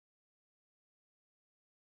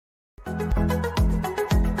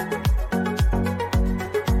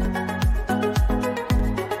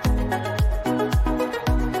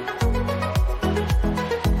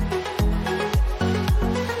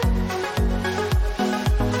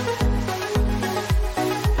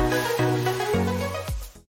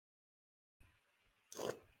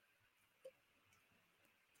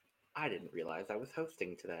I didn't realize I was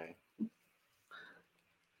hosting today.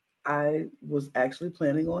 I was actually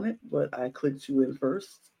planning on it, but I clicked you in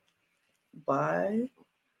first by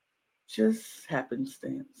just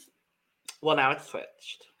happenstance. Well, now it's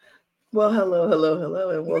switched. Well, hello,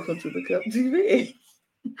 and welcome to the Cup TV,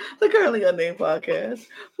 the currently unnamed podcast,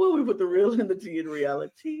 where we put the real in the tea in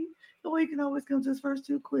reality, and where you can always come to us first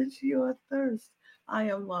to quench your thirst. I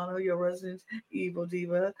am Lana, your resident evil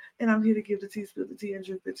diva, and I'm here to give the tea, spill the tea, and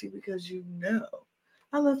drink the tea because you know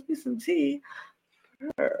I love me some tea.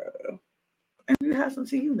 And if you have some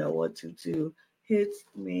tea, you know what to do. Hit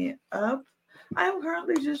me up. I am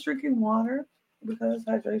currently just drinking water because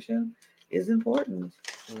hydration is important.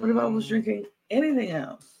 But if I was drinking anything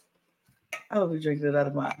else, I would be drinking it out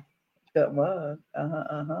of my cup mug.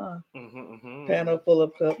 Panel full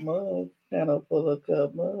of cup mug. Panel full of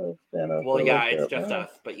cup mug. Panel Well, full yeah, of it's cup just mug.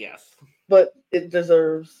 us, but yes. But it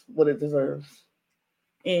deserves what it deserves.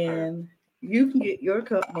 And you can get your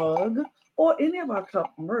cup mug or any of our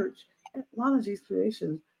cup merch at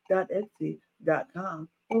lanagcreations.etsy.com,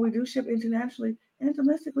 where we do ship internationally and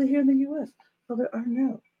domestically here in the US. So there are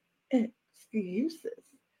no excuses.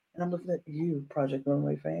 And I'm looking at you, Project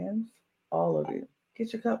Runway fans, all of you.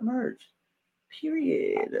 Get your cup merch.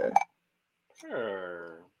 Period.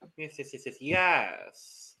 Sure.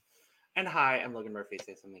 Yes. And hi, I'm Logan Murphy.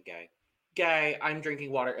 Say something gay. Gay, I'm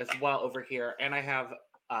drinking water as well over here, and I have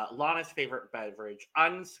Lana's favorite beverage,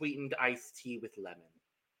 unsweetened iced tea with lemon.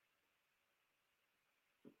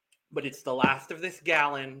 But it's the last of this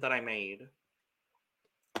gallon that I made,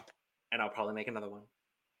 and I'll probably make another one.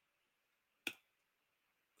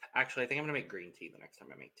 Actually, I think I'm going to make green tea the next time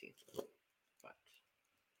I make tea. But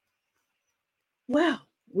Wow,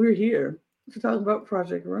 we're here to talk about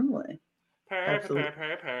Project Runway. Absolutely.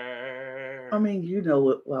 I mean, you know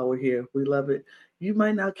it while we're here. We love it. You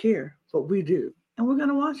might not care, but we do. And we're going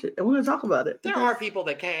to watch it and we're going to talk about it. There are people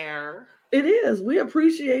that care. It is. We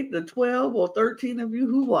appreciate the 12 or 13 of you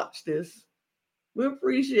who watch this. We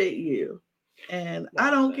appreciate you. And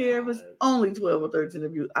I don't care if it's only 12 or 13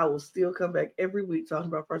 of you. I will still come back every week talking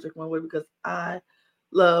about Project Runway because I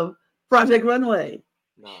love Project Runway.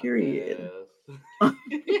 Period.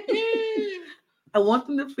 I want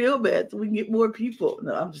them to feel bad so we can get more people.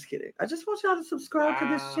 No, I'm just kidding. I just want y'all to subscribe to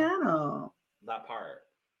this channel. That part.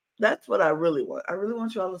 That's what I really want. I really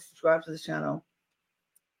want y'all to subscribe to this channel.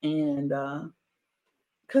 And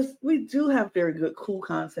because we do have very good, cool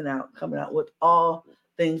content coming out with all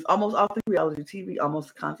things, almost all things reality TV,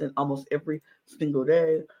 almost content almost every single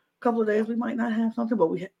day. A couple of days we might not have something,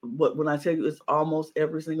 but when I tell you it's almost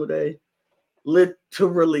every single day,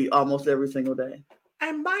 literally almost every single day.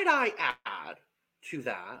 And might I add to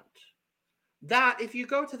that if you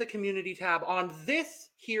go to the community tab on this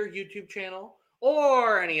here YouTube channel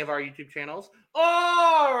or any of our YouTube channels or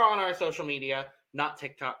on our social media, not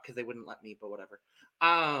TikTok because they wouldn't let me, but whatever.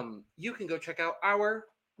 You can go check out our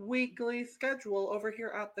weekly schedule over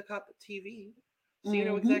here at the Cup TV. So you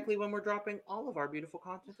know exactly when we're dropping all of our beautiful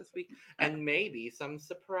content this week and maybe some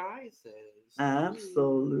surprises.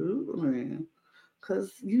 Absolutely.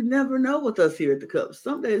 Because you never know with us here at the Cup.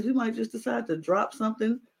 Some days we might just decide to drop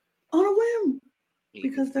something on a whim.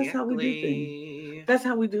 Because that's how we do things. That's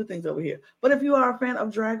how we do things over here. But if you are a fan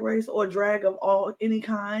of Drag Race or drag of any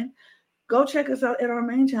kind, go check us out at our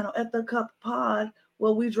main channel at the Cup Pod,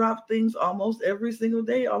 where we drop things almost every single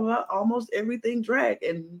day about almost everything drag.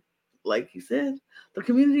 And like he said, the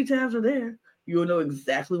community tabs are there. You'll know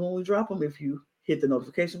exactly when we drop them if you hit the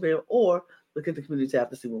notification bell or look at the community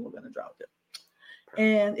tab to see when we're going to drop them.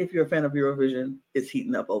 And if you're a fan of Eurovision, it's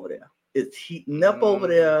heating up over there. It's heating up over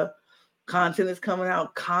there. Content is coming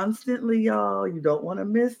out constantly, y'all. You don't want to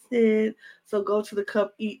miss it. So go to the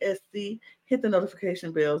Cup ESC, hit the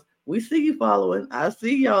notification bells. We see you following. I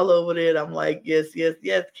see y'all over there. I'm like, yes,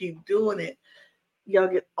 keep doing it. Y'all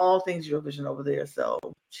get all things Eurovision over there. So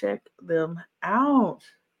check them out.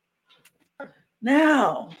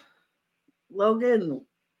 Now, Logan,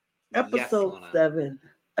 episode 7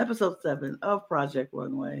 of Project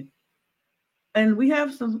Runway. And we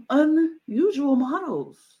have some unusual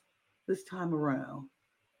models this time around.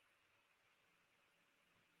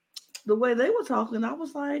 The way they were talking, I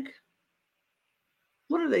was like,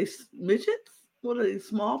 what are they, midgets? What are they,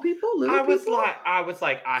 small people? I was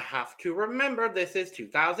like, I have to remember this is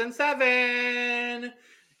 2007.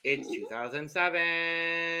 It's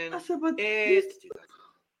 2007. I said, but it's 2000.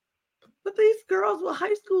 But these girls were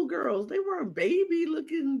high school girls. They weren't baby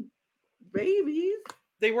looking babies.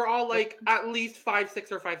 They were all like at least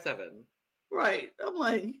 5'6" or 5'7". Right. I'm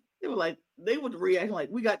like, they would react like,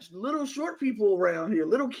 we got little short people around here,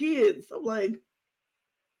 little kids. I'm like,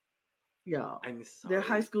 y'all, I'm sorry. they're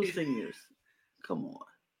high school seniors. Come on.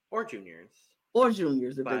 Or juniors. Or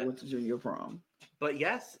juniors if they went to junior prom. But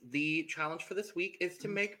yes, the challenge for this week is to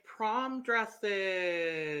make prom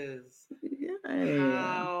dresses. Yeah.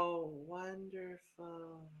 How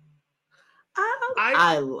wonderful.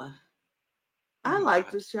 I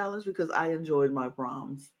like this challenge because I enjoyed my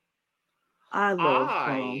proms. I love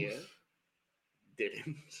proms.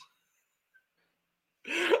 Didn't.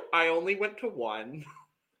 I only went to one.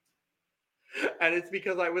 And it's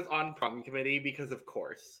because I was on prom committee because of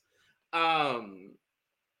course. And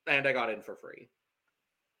I got in for free.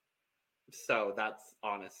 So that's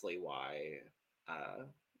honestly why I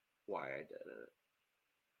did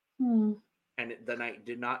it. And the night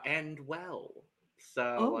did not end well.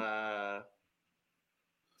 So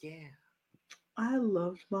yeah. I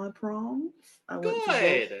loved my proms. I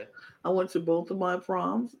went to both of my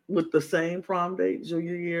proms with the same prom date,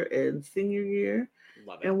 junior year and senior year.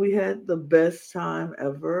 Love it. And we had the best time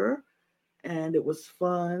ever. And it was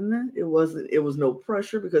fun. It was no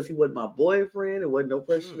pressure because he wasn't my boyfriend. It wasn't no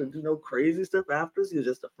pressure to do no crazy stuff after. He was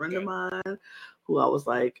just a friend of mine who I was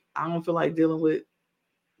like, I don't feel like dealing with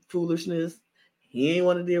foolishness. He ain't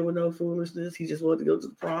want to deal with no foolishness. He just wanted to go to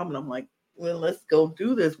the prom. And I'm like, well, let's go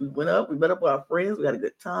do this. We met up with our friends. We had a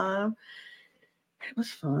good time. It was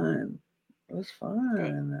fun.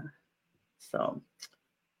 Good. So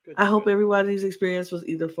I hope everybody's experience was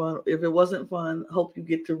either fun. If it wasn't fun, hope you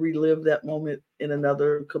get to relive that moment in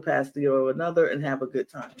another capacity or another and have a good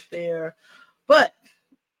time there. But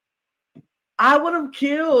I would have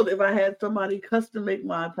killed if I had somebody custom make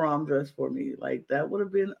my prom dress for me. Like that would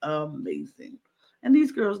have been amazing. And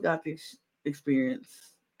these girls got the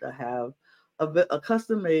experience to have a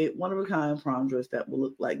custom made, one of a kind prom dress that will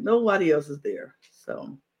look like nobody else is there.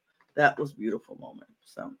 So that was a beautiful moment.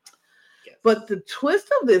 So. Yes. But the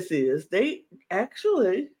twist of this is they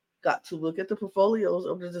actually got to look at the portfolios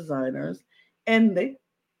of the designers and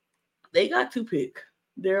they got to pick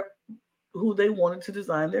who they wanted to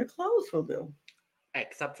design their clothes for them.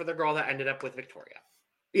 Except for the girl that ended up with Victoria.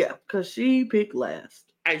 Yeah, because she picked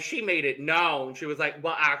last. And she made it known. She was like,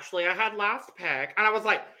 well, actually, I had last pick. And I was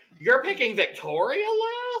like, you're picking Victoria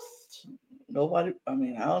last? Nobody, I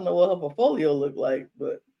don't know what her portfolio looked like,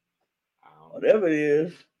 but whatever it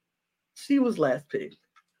is. She was last pick.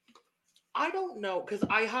 I don't know, because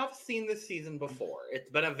I have seen this season before. It's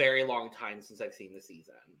been a very long time since I've seen the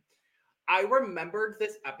season. I remembered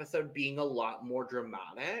this episode being a lot more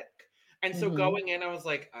dramatic. And so going in, I was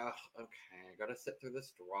like, oh, okay, I gotta sit through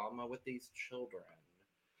this drama with these children.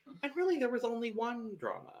 And really, there was only one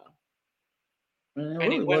drama.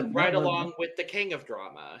 And it went right along with the king of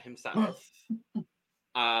drama himself.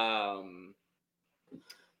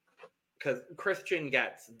 Because Christian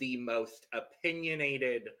gets the most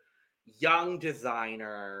opinionated young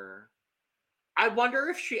designer. I wonder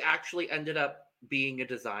if she actually ended up being a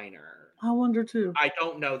designer. I wonder too. I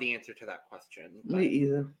don't know the answer to that question. Me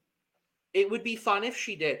either. It would be fun if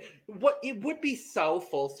she did. It would be so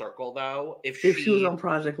full circle though if she was on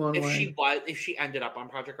Project Runway. If she ended up on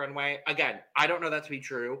Project Runway. Again, I don't know that to be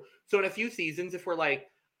true. So in a few seasons, if we're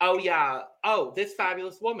like, oh yeah, this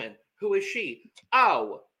fabulous woman, who is she?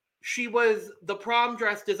 Oh, she was the prom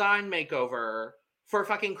dress design makeover for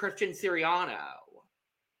fucking Christian Siriano.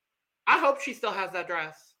 I hope she still has that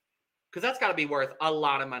dress. Because that's got to be worth a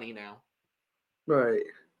lot of money now. Right.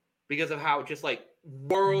 Because of how just like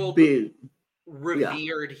world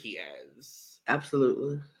revered he is.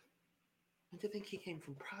 Absolutely. And to think he came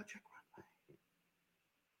from Project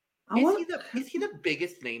Runway. Is he the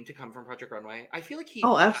biggest name to come from Project Runway? I feel like he...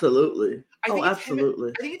 Oh, absolutely. I think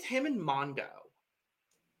it's him and Mondo.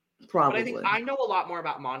 Probably. But I know a lot more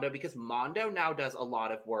about Mondo because Mondo now does a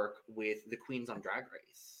lot of work with the queens on Drag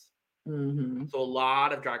Race. Mm-hmm. So a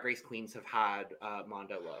lot of Drag Race queens have had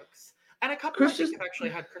Mondo looks. And a couple of have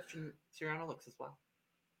actually had Christian Siriano looks as well.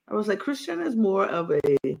 I was like, Christian is more of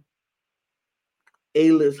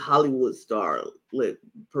A-list Hollywood star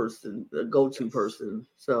person, a go-to person.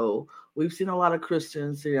 So we've seen a lot of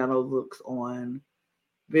Christian Siriano looks on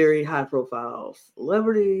very high-profile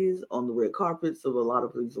celebrities, on the red carpets of a lot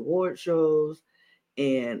of these award shows.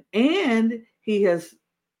 And he has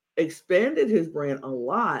expanded his brand a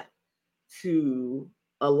lot to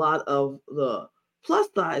a lot of the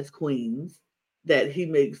plus-size queens that he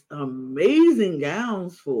makes amazing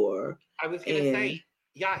gowns for. I was going to say,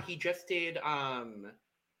 Yeah, he just did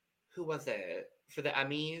who was it for the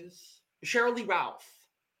Emmys? Sheryl Lee Ralph.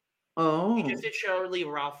 He just Oh. did Sheryl Lee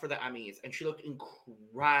Ralph for the Emmys, and she looked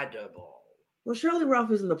incredible. Well, Shirley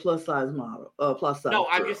Ralph isn't a plus size model, plus size No,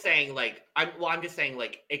 I'm girl. just saying, like, I'm just saying,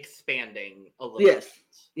 like, expanding a little Yes, bit.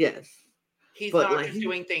 yes. He's But not like just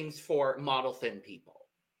doing things for model thin people.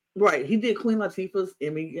 right, he did Queen Latifah's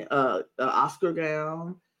Emmy, Oscar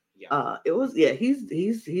gown. Yeah. It was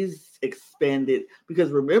he's expanded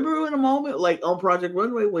because remember in a moment like on Project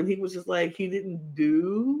Runway when he was just like he didn't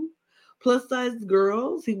do plus size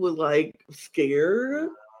girls, he was like scared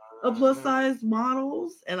of plus size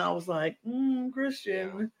models, and I was like, Yeah.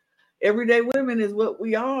 Christian, everyday women is what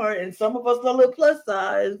we are, and some of us are a little plus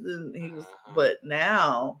size, and he was, but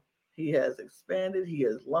now he has expanded, he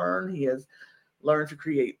has learned to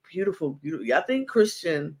create beautiful. I think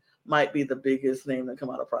Christian might be the biggest name that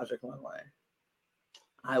come out of Project Runway.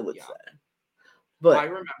 I would say. But I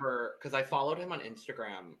remember because I followed him on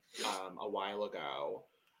Instagram a while ago,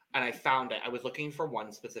 and I found it. I was looking for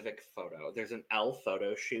one specific photo. There's an Elle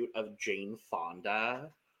photo shoot of Jane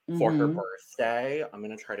Fonda for her birthday. I'm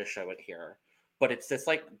gonna try to show it here, but it's this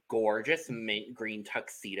like gorgeous mint green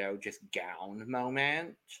tuxedo, just gown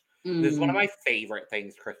moment. This is one of my favorite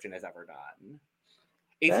things Christian has ever done.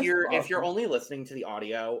 If you're only listening to the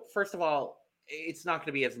audio, first of all, it's not going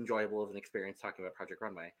to be as enjoyable of an experience talking about Project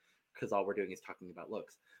Runway because all we're doing is talking about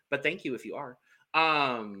looks. But thank you if you are.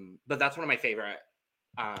 But that's one of my favorite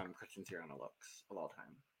Christian Siriano looks of all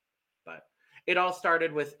time. But it all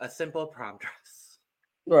started with a simple prom dress.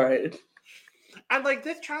 Right. And like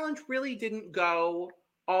this challenge really didn't go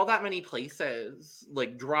all that many places,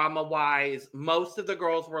 like drama wise. Most of the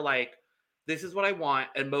girls were like, this is what I want.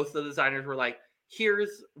 And most of the designers were like,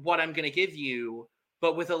 here's what I'm going to give you,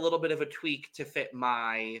 but with a little bit of a tweak to fit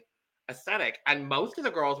my aesthetic. And most of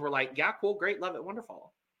the girls were like, yeah, cool, great, love it,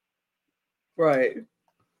 wonderful. Right.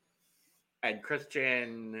 And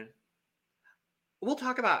Christian, we'll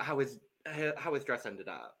talk about how his dress ended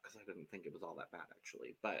up because I didn't think it was all that bad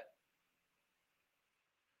actually, but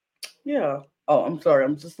yeah. Oh, I'm sorry.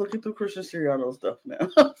 I'm just looking through Christian Siriano stuff now.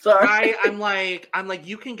 Sorry. I'm like,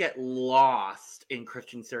 you can get lost in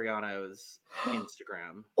Christian Siriano's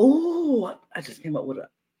Instagram. Oh, I just came up with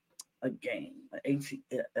a game,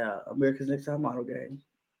 America's Next Top Model game.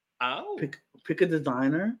 Oh, pick a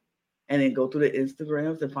designer, and then go through the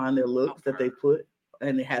Instagrams and find their looks that they put,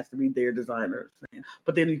 and it has to be their designers.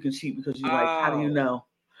 But then you can cheat because you like, how do you know?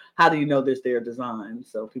 How do you know this their design?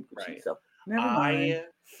 So people can cheat. So never mind. I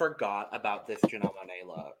forgot about this Janelle Monáe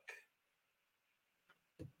look.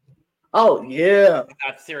 Oh yeah,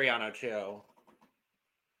 that's Siriano too.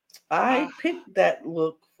 I picked that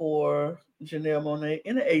look for Janelle Monáe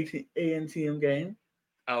in the ANTM game.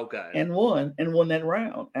 Oh, good. And won that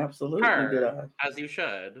round. Absolutely, did I? As you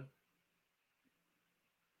should.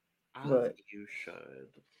 But you should.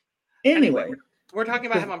 Anyway, we're talking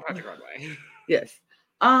about him on Project Runway. Yes.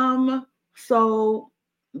 So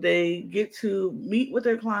they get to meet with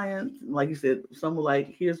their clients. Like you said, some were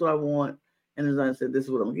like, here's what I want. And the designer said, this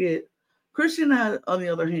is what I'm gonna get. Christian had, on the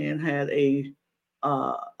other hand, had a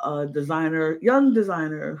young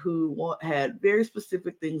designer who had very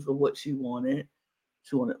specific things of what she wanted.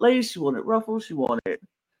 She wanted lace, she wanted ruffles, she wanted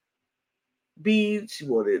beads, she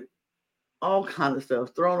wanted all kind of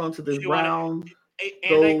stuff thrown onto this brown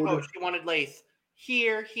gold. I quote, she wanted lace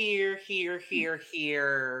here.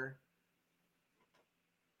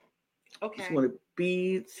 Okay. She wanted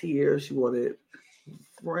beads here. She wanted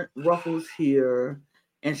ruffles here,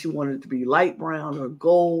 and she wanted it to be light brown or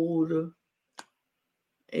gold.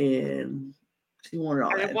 And she wanted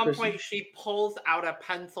all that. At one point, she pulls out a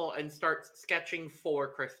pencil and starts sketching for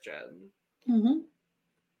Christian. Mm-hmm.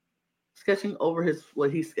 Sketching over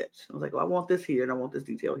what he sketched. I was like, well, I want this here, and I want this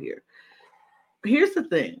detail here. Here's the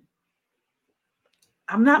thing.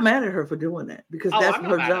 I'm not mad at her for doing that because that's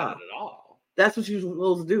her job. At all. That's what you're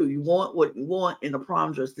supposed to do. You want what you want in a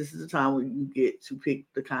prom dress. This is the time when you get to pick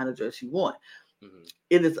the kind of dress you want. Mm-hmm.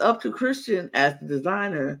 It is up to Christian as the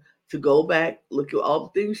designer to go back, look at all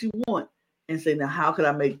the things you want, and say, now, how could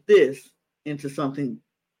I make this into something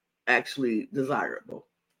actually desirable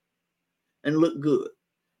and look good?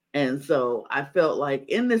 And so I felt like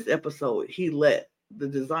in this episode, he let the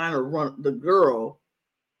designer the girl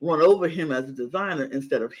run over him as a designer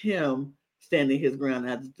instead of him standing his ground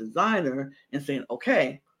as a designer and saying,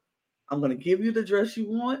 okay, I'm going to give you the dress you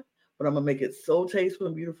want, but I'm going to make it so tasteful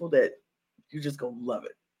and beautiful that you're just going to love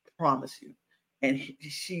it. Promise you. And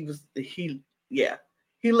he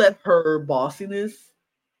let her bossiness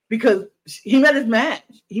because he met his match.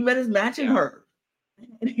 He met his match in her.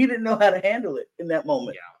 And he didn't know how to handle it in that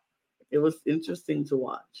moment. Yeah. It was interesting to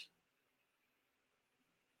watch.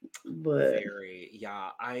 But Very, yeah.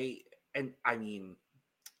 I mean,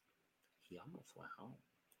 he almost went home.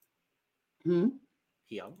 hmm?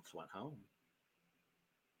 He almost went home.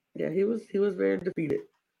 Yeah, he was very defeated.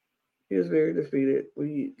 He was very defeated.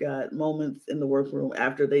 We got moments in the workroom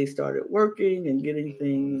after they started working and getting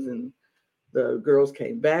things, Mhm. and the girls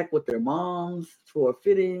came back with their moms for a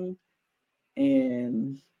fitting,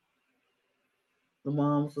 and the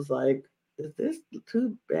moms was like, "Is this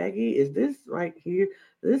too baggy? Is this right here?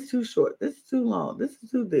 This too short? This is too long? This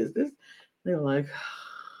is too this this." They were like,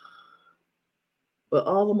 but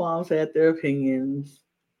all the moms had their opinions.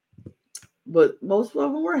 But most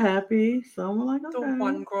of them were happy. Some were like, The okay.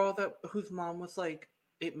 one girl that whose mom was like,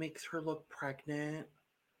 it makes her look pregnant.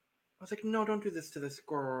 I was like, no, don't do this to this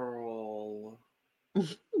girl. No,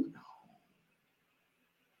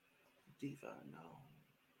 diva, no,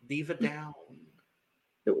 diva down.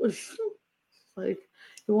 It was like it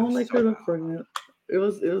It won't was make so her look bad. pregnant. It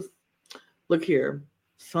was look here.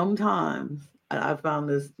 Sometimes I found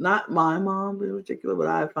this not my mom in particular, but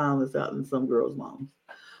I found this out in some girls' moms.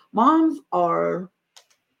 Moms are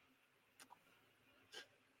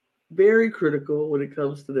very critical when it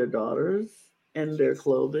comes to their daughters and their Yes,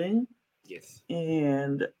 clothing. yes.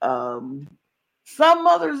 And some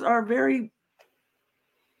mothers are very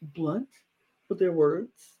blunt with their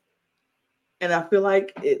words. And I feel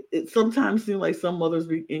like it sometimes seems like some mothers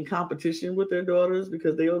be in competition with their daughters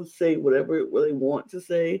because they'll say whatever they want to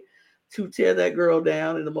say to tear that girl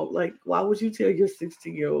down in the moment. Like, why would you tell your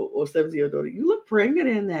 16-year-old or 17-year-old daughter, you look pregnant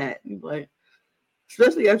in that? And like,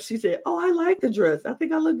 especially after she said, oh, I like the dress. I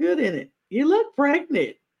think I look good in it. You look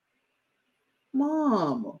pregnant.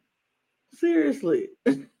 Mom, seriously.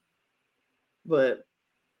 But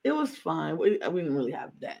it was fine. We didn't really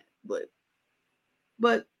have that. But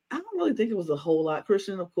I don't really think it was a whole lot.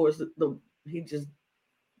 Christian, of course, he just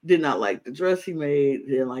did not like the dress he made.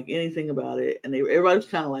 Didn't like anything about it, and everybody was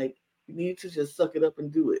kind of like, "You need to just suck it up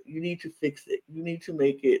and do it. You need to fix it. You need to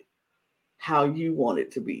make it how you want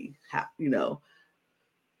it to be."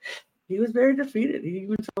 He was very defeated. He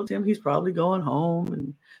even told him he's probably going home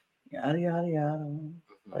and yada yada yada. Mhm.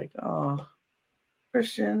 Like, oh,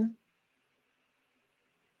 Christian,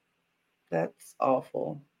 that's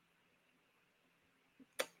awful.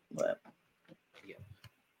 But Yeah.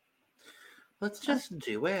 Let's ab- just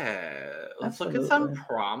do it. Let's look at some absolutely,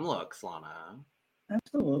 prom looks, Lana.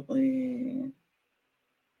 absolutely,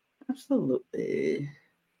 absolutely.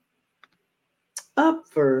 Up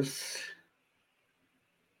first,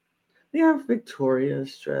 we have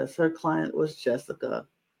Victoria's dress. Her client was Jessica.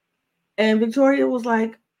 And Victoria was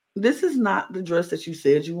like, this is not the dress that you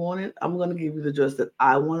said you wanted. I'm going to give you the dress that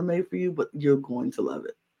I want to make for you, but you're going to love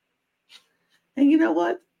it. And you know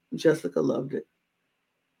what? Jessica loved it.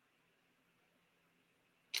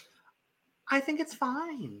 I think it's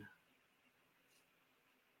fine.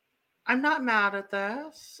 I'm not mad at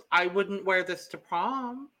this. I wouldn't wear this to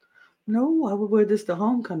prom. No, I would wear this to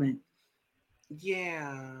homecoming.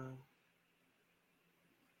 Yeah.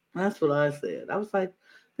 That's what I said. I was like,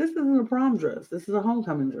 this isn't a prom dress. This is a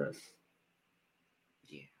homecoming dress.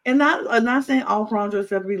 Yeah. And I'm not saying all prom dresses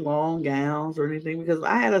have to be long gowns or anything because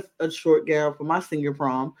I had a short gown for my senior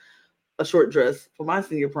prom, a short dress for my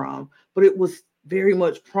senior prom, but it was very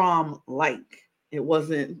much prom like. It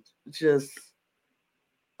wasn't just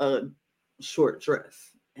a short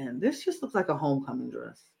dress. And this just looks like a homecoming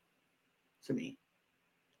dress to me.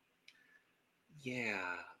 Yeah.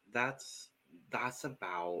 That's that's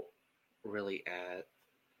about really it.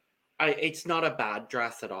 It's not a bad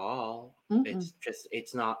dress at all. Mm-mm. It's just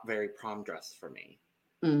it's not very prom dress for me.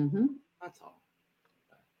 Mm-hmm. That's all.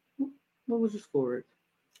 What was your score?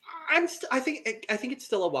 I think it's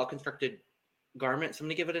still a well constructed garment. So I'm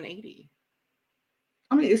gonna give it an 80.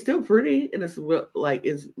 I mean, it's still pretty and like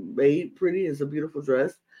it's made pretty. It's a beautiful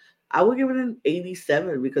dress. I would give it an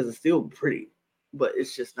 87 because it's still pretty, but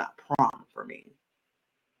it's just not prom for me.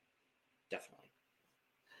 Definitely.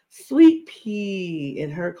 Sweet Pea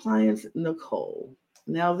and her client Nicole.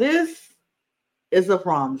 Now this is a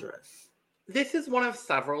prom dress. This is one of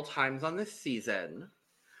several times on this season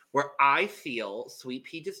where I feel Sweet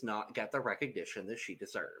Pea does not get the recognition that she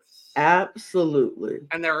deserves. Absolutely.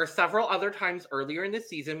 And there are several other times earlier in the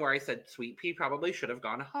season where I said Sweet Pea probably should have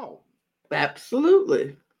gone home.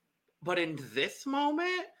 Absolutely. But in this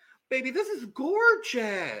moment, baby, this is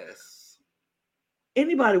gorgeous.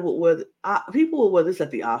 Anybody would wear people will wear this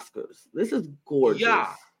at the Oscars. This is Yeah.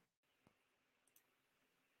 gorgeous.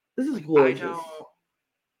 This is Like, I gorgeous. don't.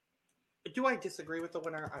 Do I disagree with the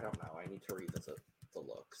winner? I don't know. I need to revisit the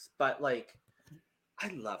looks. But, like, I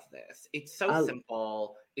love this. It's so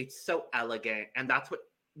simple. It's so elegant. And that's what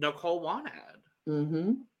Nicole wanted.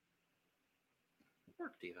 Mm-hmm.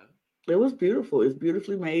 Work, Diva. It was beautiful. It's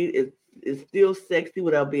beautifully made. It's still sexy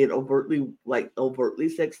without being overtly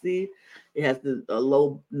sexy. It has the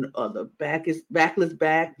low, the backless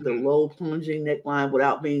back, the low plunging neckline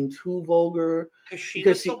without being too vulgar. She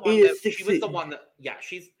was the one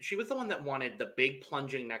that wanted the big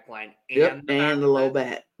plunging neckline and the low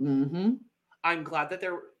back. Mm-hmm. I'm glad that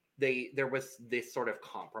there was this sort of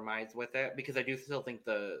compromise with it, because I do still think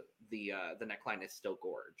the neckline is still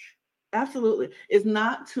gorge. Absolutely. It's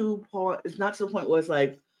not to the point where it's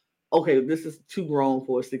like, okay, this is too grown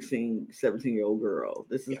for a 16, 17-year-old girl.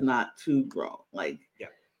 This is not too grown. Like,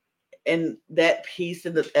 and that piece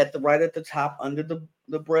at the right at the top under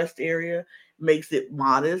the breast area makes it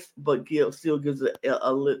modest, but still gives it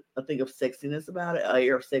a thing of sexiness about it, an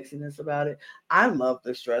air of sexiness about it. I love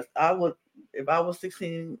this dress. I would, if I was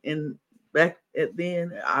 16 and back at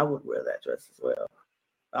then, I would wear that dress as well.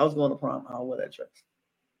 I was going to prom, I would wear that dress.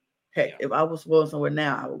 Heck, if I was going somewhere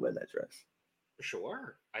now, I would wear that dress.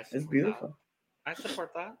 Sure. It's beautiful. That. I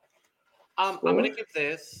support that. I'm going to give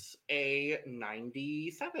this a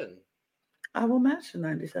 97. I will match the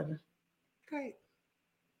 97. Great.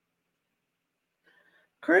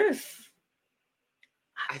 Chris.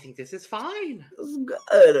 I think this is fine. It's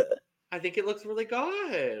good. I think it looks really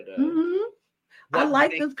good. Mm-hmm. I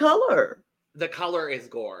like this color. The color is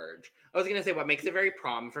gorge. I was going to say, what makes it very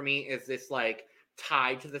prom for me is this, like,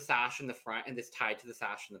 tied to the sash in the front and this tied to the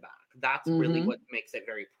sash in the back. That's really what makes it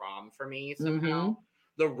very prom for me somehow.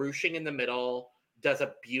 The ruching in the middle does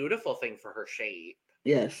a beautiful thing for her shape.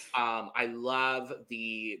 Yes. I love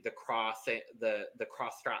the cross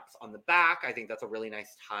straps on the back. I think that's a really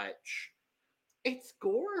nice touch. It's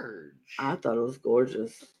gorge. I thought it was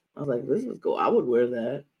gorgeous. I was like, this is cool. I would wear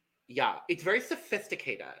that. Yeah, it's very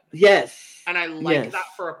sophisticated. Yes. And I like that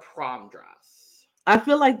for a prom dress. I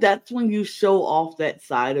feel like that's when you show off that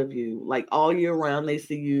side of you. Like all year round, they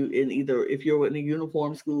see you in either, if you're in a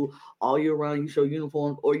uniform school, all year round you show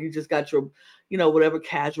uniforms, or you just got your, whatever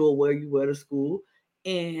casual wear you wear to school.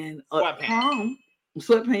 And sweatpants.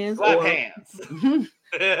 Sweatpants. Well,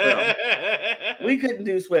 we couldn't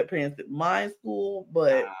do sweatpants at my school,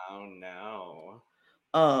 but oh no.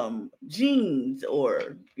 Jeans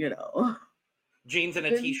or jeans and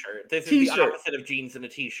a t-shirt. This is the opposite of jeans and a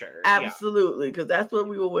t-shirt. Absolutely, because that's what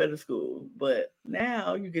we will wear to school. But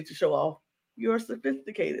now you get to show off your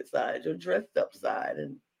sophisticated side, your dressed up side,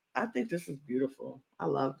 and I think this is beautiful. I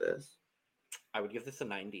love this. I would give this a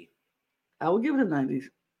 90. I would give it a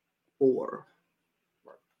 94.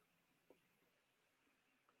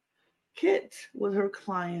 Kit with her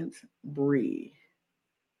client Bree.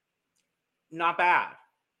 Not bad.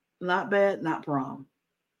 Not bad. Not prom.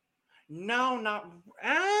 No, not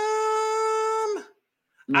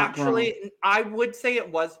actually prom. I would say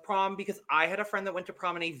it was prom, because I had a friend that went to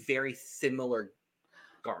prom in a very similar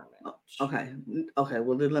garment. Okay.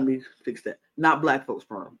 Well, then let me fix that. Not black folks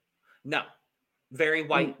prom. No. Very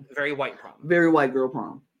white prom. Very white girl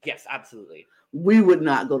prom. Yes, absolutely. We would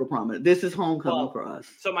not go to prom. This is homecoming for us.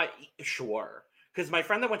 So because my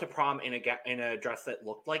friend that went to prom in a dress that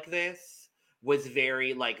looked like this was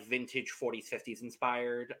very like vintage 40s 50s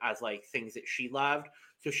inspired, as like things that she loved.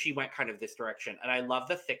 So she went kind of this direction, and I love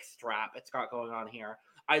the thick strap it's got going on here.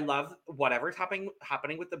 I love whatever's happening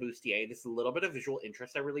with the bustier. This little bit of visual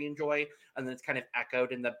interest I really enjoy, and then it's kind of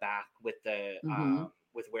echoed in the back with the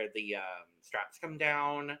with where the straps come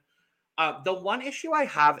down. The one issue I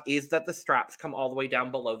have is that the straps come all the way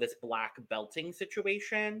down below this black belting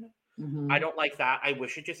situation. I don't like that. I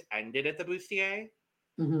wish it just ended at the bustier.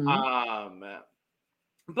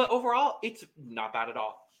 But overall, it's not bad at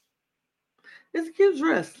all. It's a cute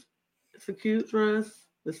dress.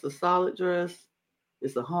 It's a solid dress.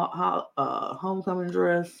 It's a homecoming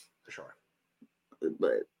dress. For sure.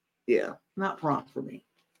 But yeah, not prom for me.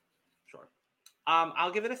 Sure.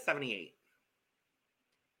 I'll give it a 78.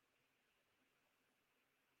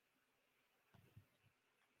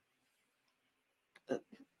 Okay.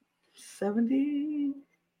 70.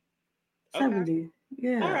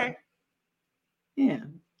 Yeah. All right. Yeah.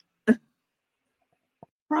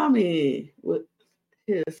 Promi with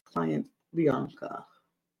his client Bianca.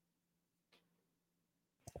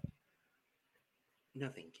 No,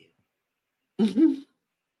 thank you.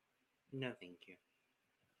 No, thank you.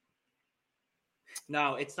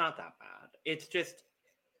 No, it's not that bad. It's just,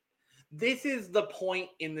 this is the point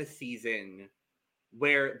in the season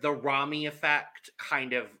where the Rami effect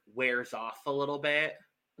kind of wears off a little bit.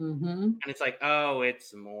 And it's like, oh,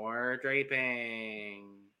 it's more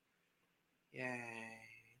draping. Yay,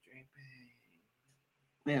 draping.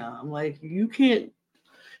 Yeah, I'm like, you can't.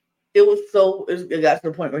 It was so. It got to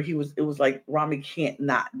the point where he was. It was like Rami can't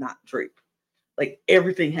not drape. Like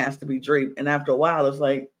everything has to be draped, and after a while, it's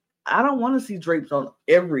like I don't want to see drapes on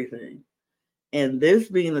everything. And this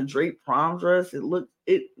being a draped prom dress,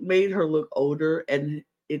 it made her look older, and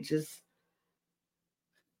it just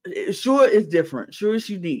sure it's different, sure it's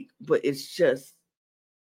unique, but it's just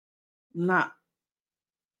not.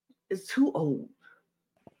 It's too old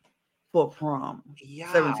for prom.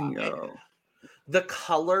 Yeah. 17-year-old. The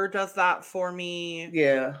color does that for me.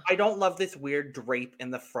 Yeah. I don't love this weird drape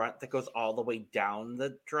in the front that goes all the way down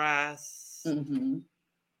the dress. Mm-hmm.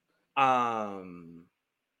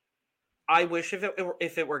 I wish if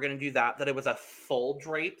it were going to do that it was a full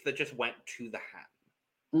drape that just went to the hem.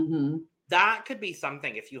 Mm-hmm. That could be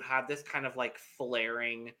something if you had this kind of like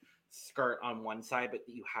flaring skirt on one side, but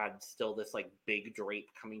you had still this like big drape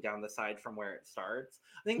coming down the side from where it starts.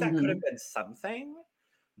 I think that could Mm-hmm. have been something,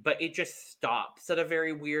 but it just stops at a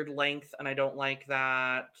very weird length, and I don't like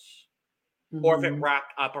that. Or if it Mm-hmm.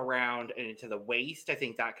 wrapped up around and into the waist, I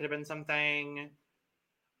think that could have been something.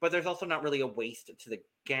 But there's also not really a waist to the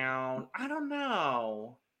gown. I don't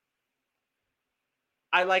know.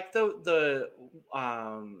 I like the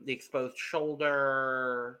exposed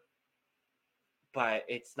shoulder, but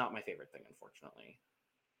it's not my favorite thing, unfortunately.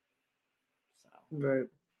 So Right.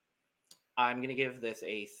 I'm gonna give this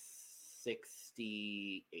a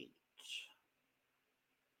 68.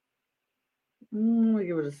 I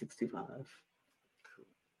give it a 65. Cool.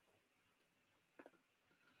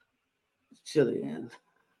 Jillian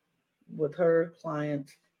with her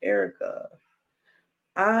client Erica.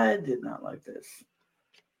 I did not like this.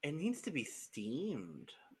 It needs to be steamed.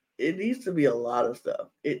 It needs to be a lot of stuff.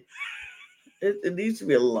 It needs to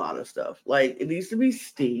be a lot of stuff. Like it needs to be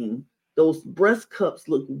steamed. Those breast cups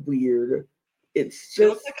look weird. It's They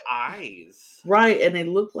look just like eyes. right, and they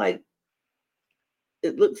look like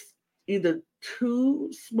it looks either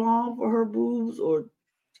too small for her boobs or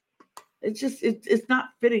it's not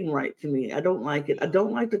fitting right to me. I don't like it. I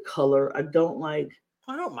don't like the color. I don't like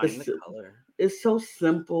I don't mind the the. color. It's so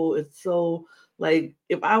simple. It's so like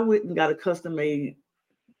if I went and got a custom made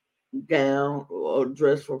gown or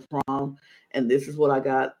dress for prom, and this is what I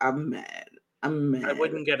got, I'm mad. I'm I mad.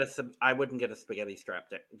 wouldn't get a spaghetti strap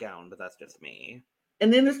gown, but that's just me.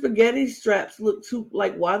 And then the spaghetti straps look too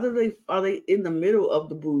like why are they in the middle of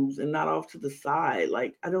the boobs and not off to the side?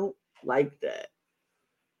 Like I don't like that.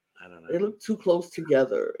 I don't They know. look too close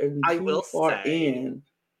together and I too will far say, in.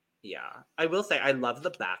 yeah, I will say I love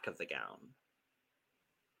the back of the gown.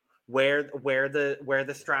 Where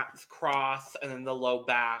the straps cross and then the low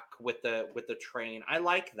back with the train. I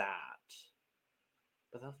like that.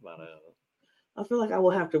 But that's about it. I feel like I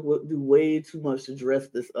will have to do way too much to dress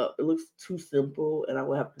this up. It looks too simple, and I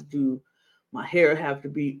will have to do my hair have to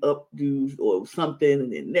be updo or something,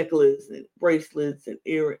 and then necklace and bracelets and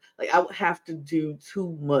earring. Like I would have to do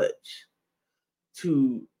too much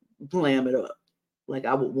to glam it up, like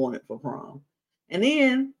I would want it for prom. And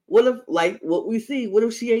then what if, like what we see, what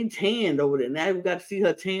if she ain't tanned over there? Now we got to see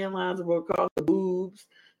her tan lines across the boobs.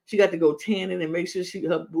 She got to go tanning and make sure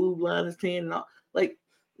her boob line is tan and all. Like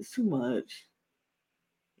it's too much.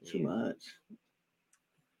 Too Yeah. much.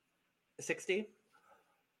 60?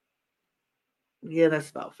 Yeah, that's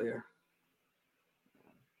about fair.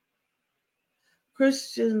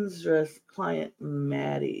 Christian's dress client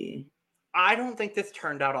Maddie. I don't think this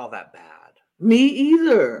turned out all that bad. Me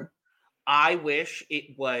either. I wish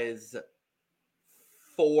it was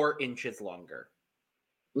 4 inches longer.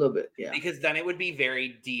 A little bit, yeah. Because then it would be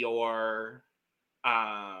very Dior,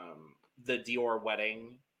 the Dior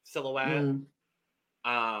wedding silhouette.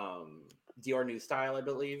 Dior New Style, I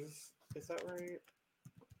believe. Is that right?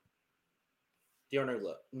 Dior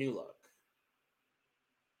New Look.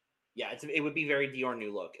 Yeah, it would be very Dior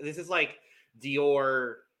New Look. This is like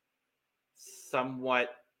Dior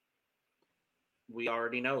somewhat we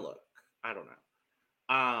already know look. I don't know.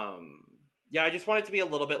 Yeah, I just want it to be a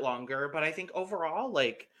little bit longer, but I think overall,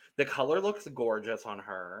 like the color looks gorgeous on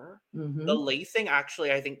her. The lacing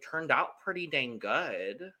actually, I think, turned out pretty dang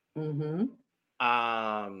good. I'm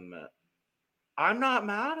not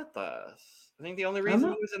mad at this. I think the only reason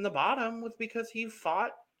he was in the bottom was because he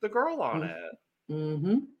fought the girl on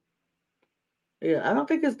it. Yeah, I don't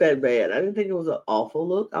think it's that bad. I didn't think it was an awful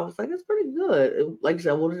look. I was like, it's pretty good. Like I said,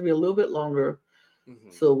 I wanted it to be a little bit longer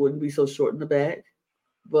so it wouldn't be so short in the back.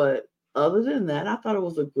 But other than that, I thought it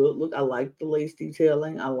was a good look. I liked the lace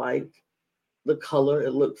detailing. I liked the color.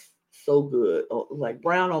 It looks so good. Oh, like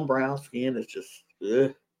brown on brown skin is just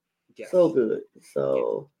so good.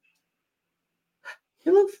 So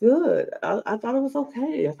it looks good. I thought it was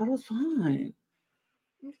okay. I thought it was fine.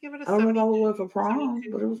 Give it a I don't know if I would wear it 72, for prom,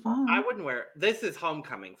 72. but it was I fine. wouldn't wear it. This is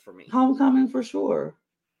homecoming for me. Homecoming for sure.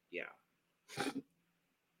 Yeah.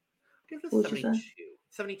 Give this What'd you say?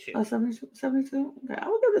 72. 72. 72? 72? Okay, I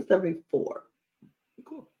would give it 74.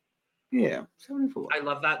 Cool. Yeah, 74. I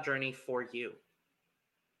love that journey for you.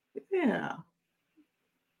 Yeah.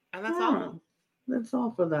 And that's All all. right. That's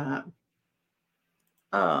all for that.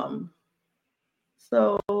 Um,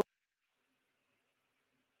 so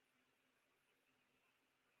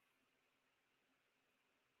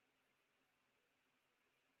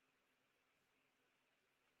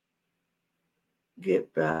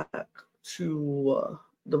get back to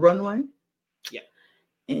the runway. Yeah.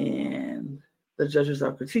 And the judges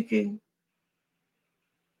are critiquing.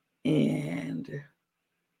 And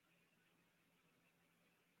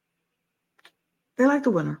they like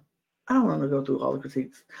the winner. I don't want to go through all the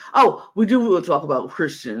critiques. Oh, we will talk about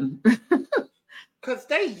Christian. Because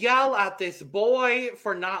they yell at this boy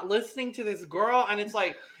for not listening to this girl. And it's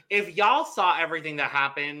like, if y'all saw everything that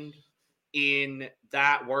happened in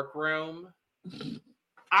that workroom,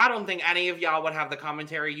 I don't think any of y'all would have the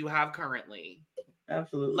commentary you have currently.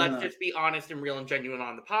 Absolutely. Let's not. just be honest and real and genuine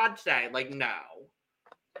on the pod today. Like, no.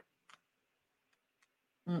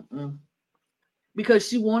 Mm-mm. Because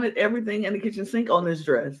she wanted everything in the kitchen sink on this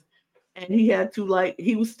dress. And he had to,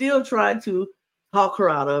 he was still trying to talk her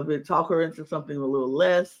out of it, talk her into something a little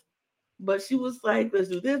less. But she was like, let's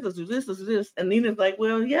do this, let's do this, let's do this. And Nina's like,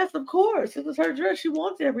 well, yes, of course. It was her dress. She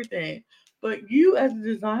wants everything. But you, as a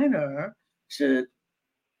designer, should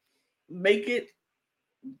make it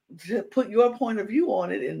to put your point of view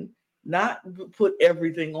on it and not put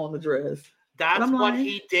everything on the dress. That's what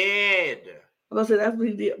he did. I'm gonna say that's what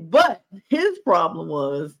he did. But his problem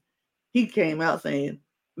was he came out saying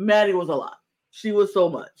Maddie was a lot. She was so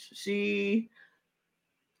much.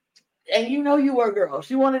 And you were a girl.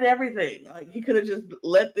 She wanted everything. Like he could have just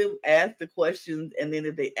let them ask the questions, and then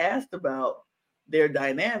if they asked about their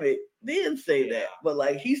dynamic, then say that.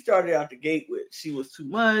 But he started out the gate with she was too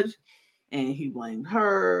much, and he blamed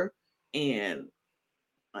her, and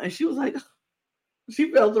she was like, she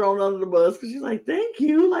felt thrown under the bus because she's like, thank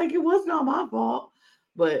you, like it was not my fault,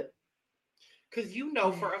 but because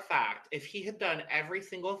for a fact, if he had done every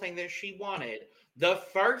single thing that she wanted, the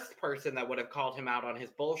first person that would have called him out on his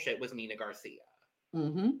bullshit was Nina Garcia.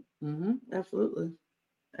 Absolutely.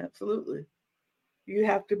 Absolutely. You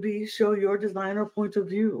have to show your designer point of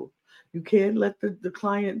view. You can't let the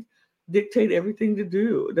client dictate everything to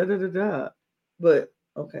do. Da da da da. But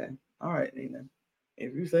okay. All right, Nina.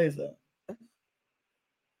 If you say so.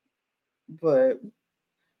 But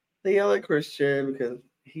they yell at Christian because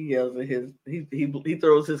he yells at he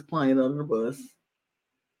throws his client under the bus.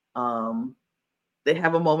 They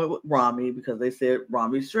have a moment with Rami because they said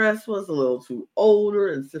Rami's dress was a little too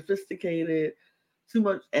older and sophisticated, too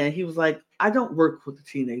much. And he was like, I don't work with the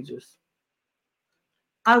teenagers.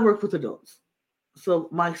 I work with adults. So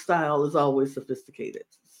my style is always sophisticated.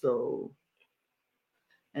 So,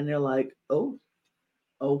 and they're like, oh,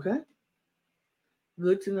 okay.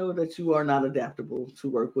 Good to know that you are not adaptable to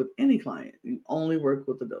work with any client. You only work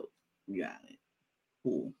with adults. Got it.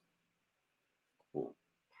 Cool.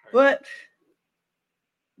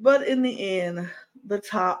 But in the end, the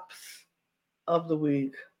tops of the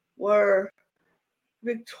week were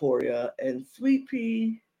Victoria and Sweet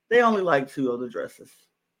Pea. They only like two of the dresses.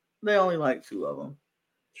 They only like two of them.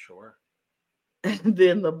 Sure. And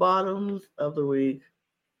then the bottoms of the week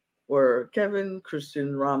were Kevin,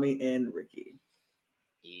 Christian, Rami, and Ricky.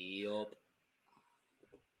 Yup.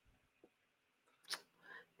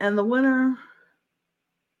 And the winner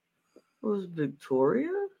was Victoria.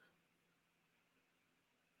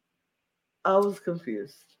 I was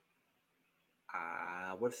confused.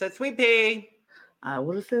 I would have said Sweet Pea. I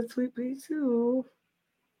would have said Sweet Pea too.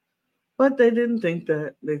 But they didn't think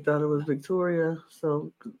that. They thought it was Victoria.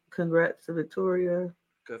 So congrats to Victoria.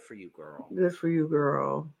 Good for you, girl. Good for you,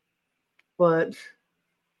 girl. But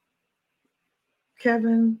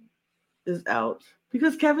Kevin is out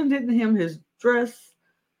because Kevin didn't hem his dress.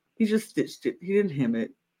 He just stitched it. He didn't hem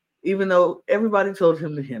it, even though everybody told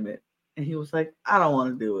him to hem it. And he was like, I don't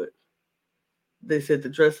want to do it. They said the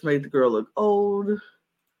dress made the girl look old.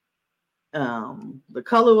 The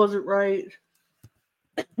color wasn't right.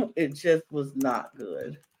 It just was not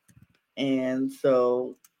good. And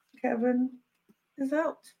so Kevin is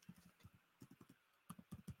out.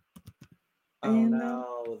 Oh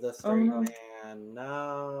no, the straight man.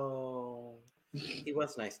 No. He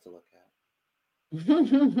was nice to look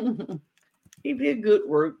at. He did good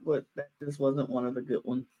work, but that just wasn't one of the good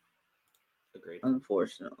ones. Agreed.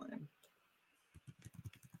 Unfortunately.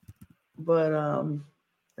 But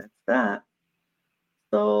that's that.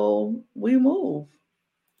 So we move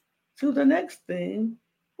to the next thing,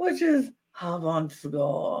 which is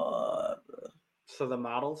avant-garde. So the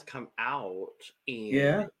models come out in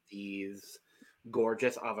Yeah. these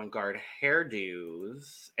gorgeous avant-garde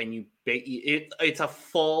hairdos, and it's a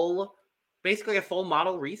full, basically a full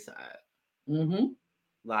model reset. Mm-hmm.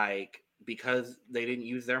 Like, because they didn't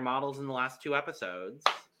use their models in the last 2 episodes,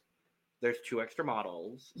 there's 2 extra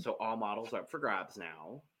models, so all models are up for grabs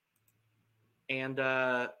now. And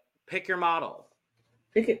pick your model.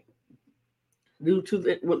 Pick it due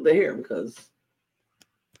to with the hair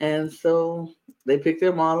and so they pick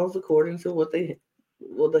their models according to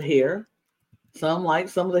the hair. Some like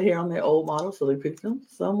some of the hair on their old model, so they picked them.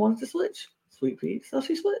 Some wanted to switch. Sweet Pea, so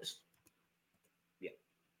she switched. Yeah.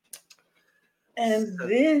 And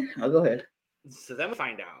then, go ahead. So then we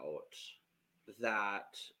find out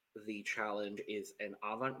that the challenge is an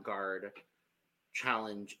avant-garde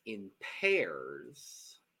challenge in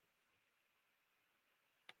pairs.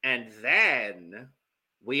 And then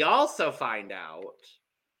we also find out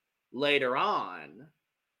later on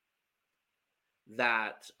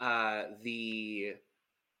that the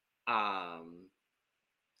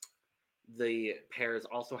pairs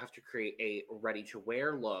also have to create a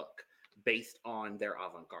ready-to-wear look based on their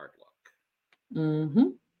avant-garde look. Mm-hmm.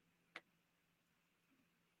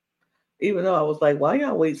 Even though I was like, why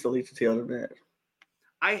y'all wait till to tell them that?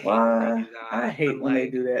 I hate when they do that. I hate when they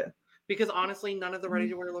do that. Because honestly, none of the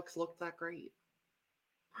ready-to-wear looks looked that great.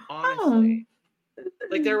 Honestly.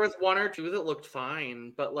 Like, there was 1 or 2 that looked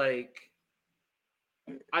fine, but like,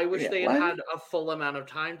 I wish they had a full amount of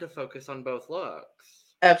time to focus on both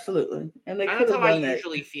looks. Absolutely. And they could have done that. That's how I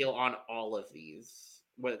usually feel on all of these,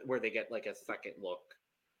 where they get like a second look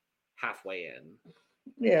halfway in.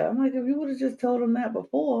 Yeah, I'm like, if you would have just told them that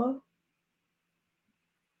before,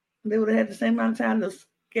 they would have had the same amount of time to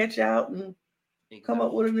sketch out and come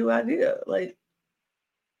up with a new idea. Like,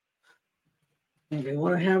 they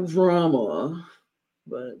want to have drama.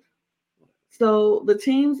 But so the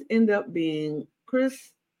teams end up being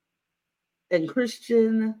Chris and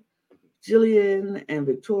Christian, Jillian and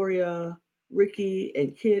Victoria, Ricky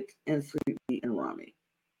and Kit, and Sweet Pea and Rami.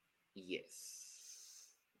 Yes.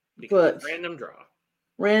 Because random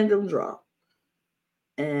draw.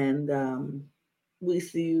 And we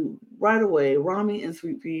see right away Rami and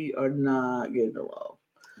Sweet Pea are not getting along.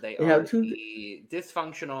 They are the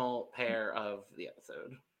dysfunctional pair of the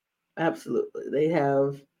episode. Absolutely. They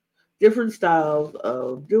have different styles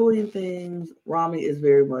of doing things. Rami is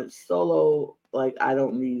very much solo. Like, I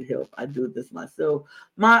don't need help. I do this myself.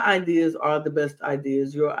 My ideas are the best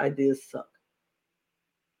ideas. Your ideas suck.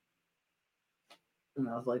 And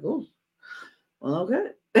I was like, oh, well,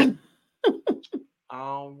 okay.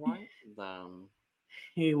 All right, then.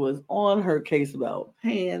 He was on her case about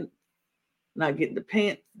pants, not getting the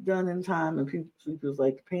pants done in time. And people was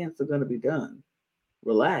like, the pants are going to be done.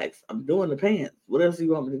 Relax. I'm doing the pants. What else do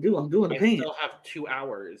you want me to do? I'm doing the pants. I still have 2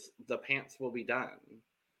 hours. The pants will be done.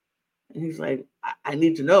 And he's like, I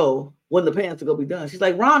need to know when the pants are going to be done. She's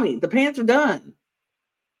like, Rami, the pants are done.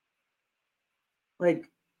 Like,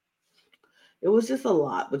 it was just a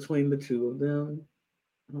lot between the two of them.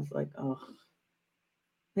 And I was like, oh,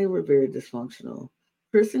 they were very dysfunctional.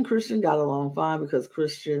 Chris and Christian got along fine because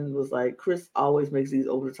Christian was like, Chris always makes these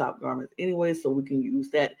over the top garments anyway, so we can use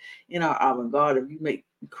that in our avant-garde. If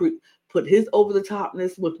you put his over the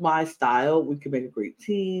topness with my style, we can make a great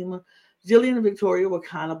team. Jillian and Victoria were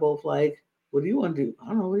kind of both like, what do you want to do? I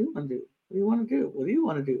don't know. What do you want to do? What do you want to do? What do you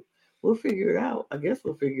want to do? We'll figure it out. I guess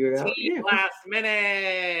we'll figure it out. Yeah. Last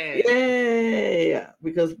minute. Yay!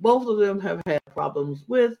 Because both of them have had problems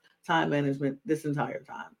with time management this entire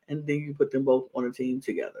time. And then you put them both on a team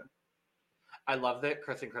together. I love that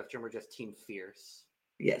Chris and Christian were just team fierce.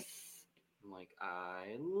 Yes. I'm like,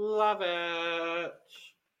 I love it.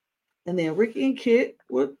 And then Ricky and Kit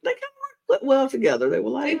they kind of worked well together. They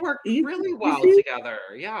were like, they worked really well together.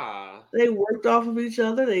 Yeah. They worked off of each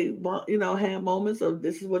other. They, had moments of,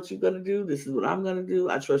 this is what you're going to do. This is what I'm going to do.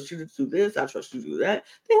 I trust you to do this. I trust you to do that.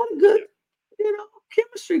 They had a good,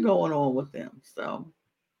 chemistry going on with them. So,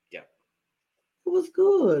 yeah, it was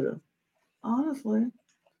good. Honestly,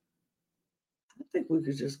 I think we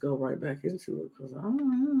could just go right back into it because I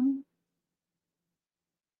don't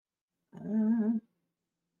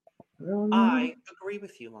know. I agree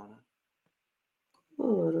with you, Lana.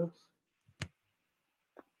 Good.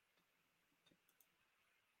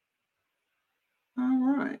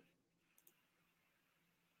 All right.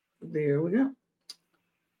 There we go.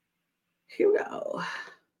 Here we go.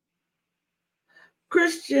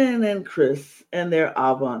 Christian and Chris and their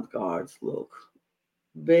avant-garde look.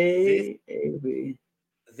 Baby.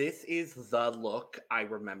 this is the look I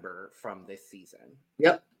remember from this season.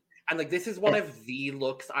 Yep. And like this is one of the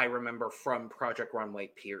looks I remember from Project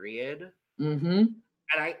Runway, period. Mm-hmm. And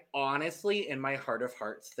I honestly, in my heart of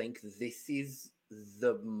hearts, think this is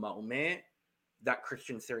the moment that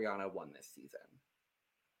Christian Siriano won this season.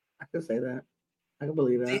 I could say that. I can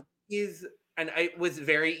believe that. This is, and it was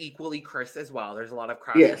very equally Chris as well. There's a lot of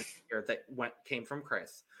Yes. here that came from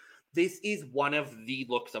Chris. This is one of the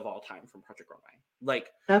looks of all time from Project Runway.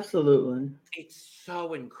 Like, absolutely, it's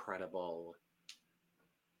so incredible.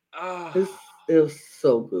 It was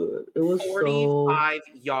so good. It was 45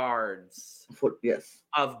 yards. Yes.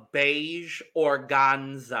 Of beige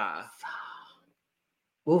organza.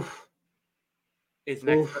 Oof. Is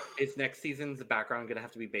next season's background gonna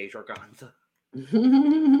have to be beige organza?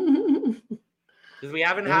 Because we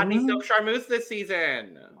haven't had any silk charmeuse this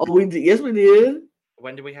season. Oh, we did. Yes, we did.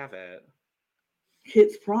 When do we have it?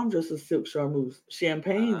 Kit's prom dress is silk charmeuse.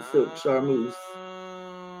 Champagne silk charmeuse.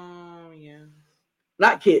 Oh, yeah.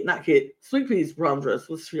 Not Kit. Sweet Pea's prom dress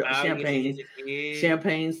was champagne.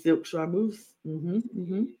 Champagne silk charmeuse.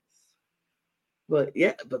 But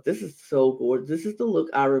yeah, but this is so gorgeous. This is the look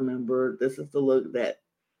I remember. This is the look that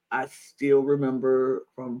I still remember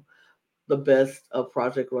from the best of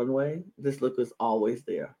Project Runway. This look is always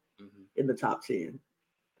there in the top 10.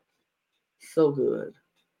 So good.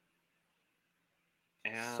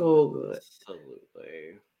 So good.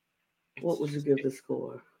 Absolutely. What would you give the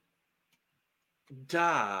score?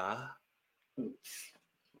 Duh.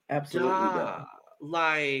 Absolutely duh.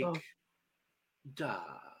 Like, duh.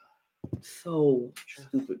 So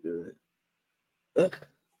stupid good. Ugh.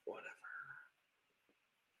 Whatever.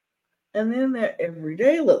 And then their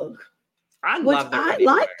everyday look. I love their I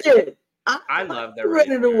liked it. I love their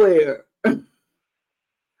ready to wear.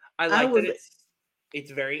 I like that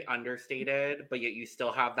it's very understated, but yet you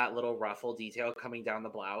still have that little ruffle detail coming down the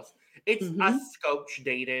blouse. It's a scotch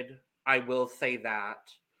dated, I will say that.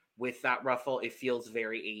 With that ruffle, it feels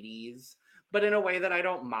very 80s, but in a way that I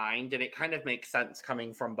don't mind, and it kind of makes sense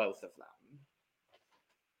coming from both of them.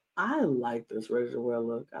 I like this ready to wear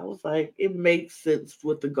look. I was like, it makes sense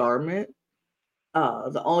with the garment.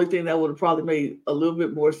 The only thing that would have probably made a little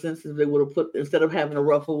bit more sense is they would have put, instead of having a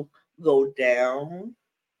ruffle go down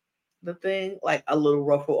the thing, like a little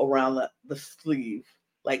ruffle around the sleeve,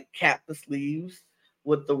 like cap the sleeves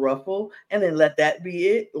with the ruffle, and then let that be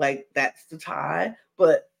it. Like that's the tie.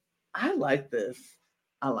 But I like this.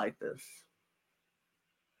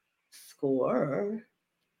 Score.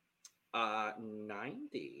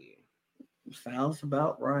 90. Sounds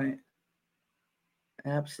about right.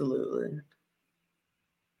 Absolutely.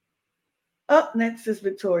 Up next is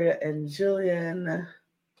Victoria and Jillian.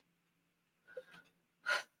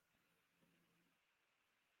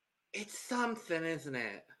 It's something, isn't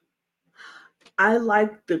it? I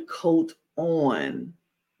like the coat on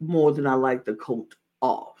more than I like the coat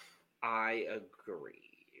off. I agree.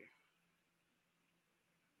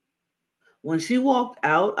 When she walked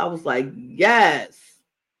out, I was like, yes,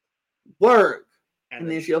 work. And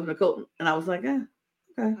then she opened the coat, and I was like, okay.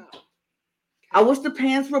 Oh. I wish the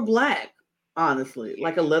pants were black, honestly,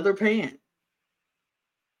 like a leather pant.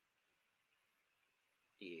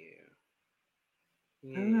 Yeah.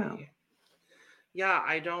 I don't know. Yeah,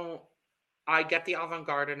 I get the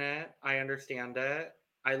avant-garde in it. I understand it.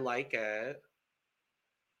 I like it.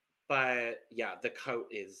 But yeah, the coat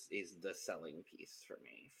is the selling piece for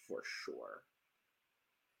me, for sure.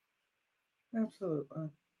 Absolutely.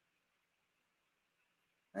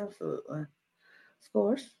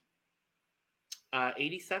 Scores?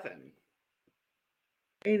 87.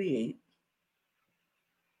 88.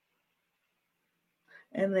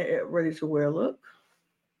 And they're ready to wear look.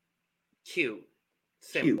 Cute.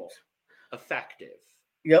 Simple. Effective.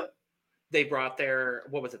 Yep. They brought their,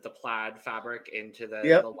 what was it, the plaid fabric into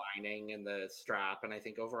the lining and the strap, and I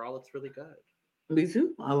think overall it's really good. Me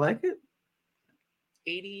too. I like it.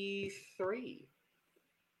 83.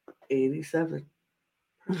 87.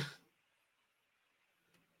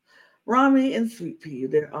 Rami and Sweet Pea,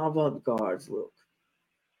 their avant-garde look.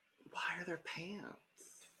 Why are there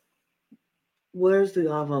pants? Where's the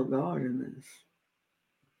avant-garde in this?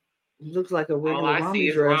 It looks like a regular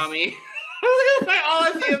Rami dress. Rami. All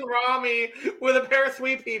I see is Rami with a pair of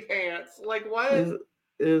Sweet Pea pants. Like, what?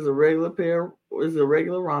 Is a regular pair? Is a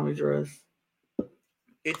regular Rami dress?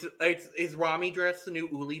 Is Rami dress the new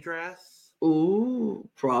Uli dress? Ooh,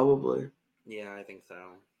 probably. Yeah, I think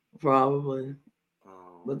so. Probably.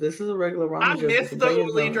 Oh. But this is a regular Rami dress. I miss the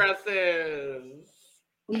Uli dresses.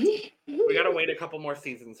 We gotta wait a couple more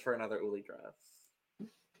seasons for another Uli dress.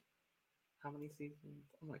 How many seasons?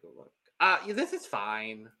 Oh my god, look. This is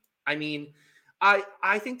fine. I mean,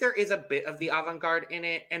 I think there is a bit of the avant-garde in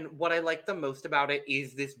it, and what I like the most about it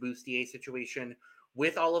is this bustier situation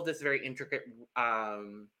with all of this very intricate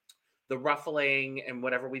the ruffling and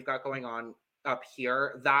whatever we've got going on up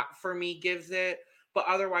here. That for me gives it, but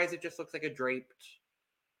otherwise it just looks like a draped,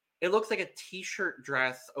 it looks like a t-shirt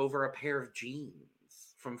dress over a pair of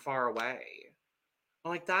jeans from far away.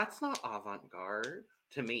 I'm like, that's not avant-garde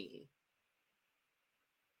to me.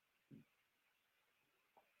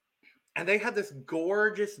 And they had this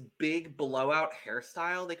gorgeous big blowout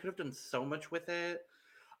hairstyle. They could have done so much with it.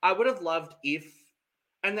 I would have loved if,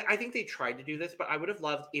 and I think they tried to do this, but I would have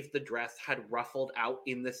loved if the dress had ruffled out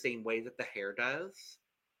in the same way that the hair does.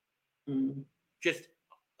 Mm. Just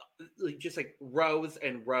like rows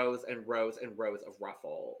and rows and rows and rows of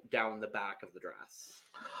ruffle down the back of the dress.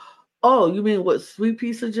 Oh, you mean what Sweet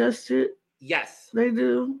Pea suggested? Yes. They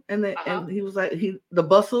do. And and he was like, the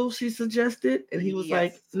bustle she suggested, and he was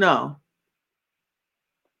like, no.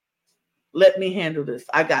 Let me handle this.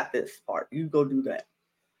 I got this part. You go do that.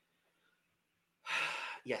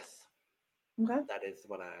 Yes. Okay. That is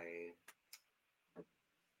what I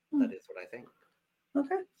think.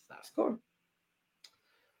 Okay. So. Score.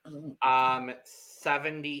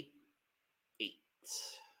 78.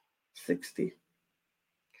 60. Okay.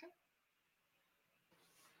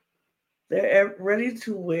 They're ready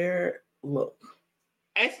to wear look.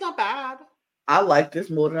 It's not bad. I like this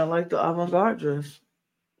more than I like the avant-garde dress.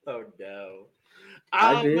 Oh no.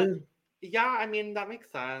 I did. Yeah, I mean that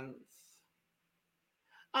makes sense.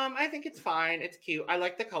 I think it's fine. It's cute. I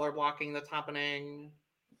like the color blocking that's happening.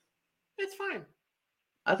 It's fine.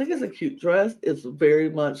 I think it's a cute dress. It's very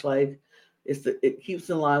much like it keeps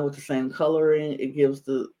in line with the same coloring. It gives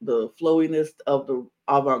the flowiness of the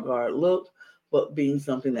avant-garde look, but being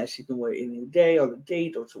something that she can wear any day or the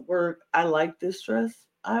date or to work. I like this dress.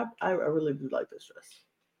 I really do like this dress.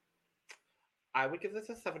 I would give this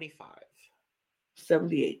a 75.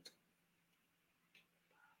 78.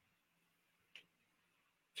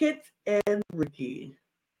 Kit and Ricky.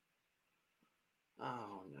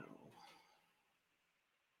 Oh no.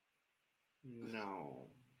 No.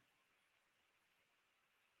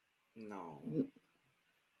 No.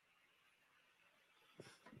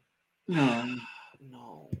 No.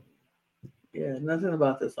 No. Yeah, nothing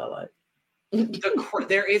about this I like.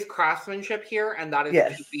 There is craftsmanship here, and that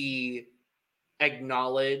is to be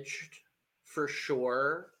acknowledged for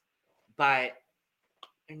sure. But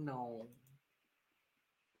no.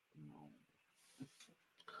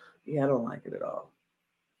 Yeah, I don't like it at all.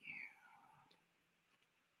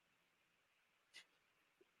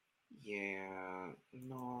 Yeah,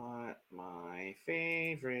 not my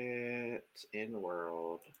favorite in the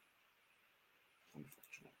world.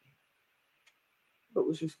 Unfortunately. What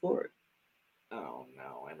was your score? Oh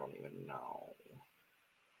no, I don't even know.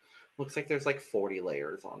 Looks like there's like 40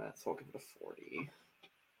 layers on it, so I'll give it a 40.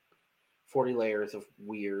 40 layers of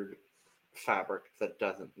weird fabric that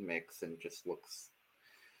doesn't mix and just looks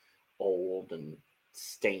old and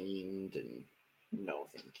stained, and no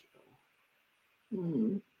thank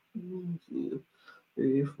you. 2,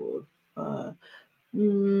 3, 4, 5.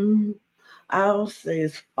 I'll say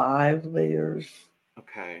it's 5 layers.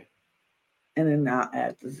 Okay. And then now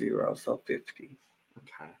add the 0, so 50.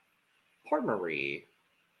 Okay. Poor Marie.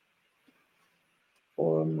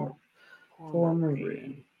 Poor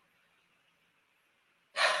Marie.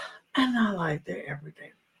 And I like their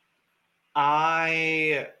everything.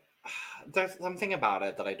 There's something about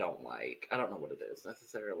it that I don't like. I don't know what it is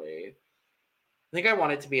necessarily. I think I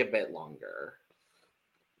want it to be a bit longer.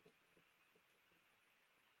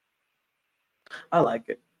 I like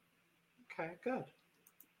it. Okay, good.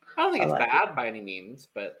 I don't think it's bad by any means,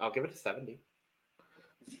 but I'll give it a 70.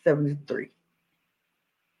 73.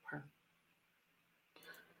 Okay.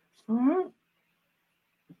 All right.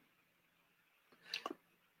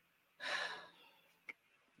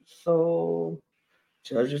 So,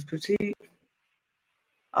 judges' critique.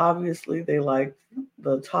 Obviously, they liked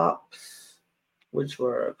the tops, which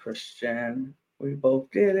were Christian. We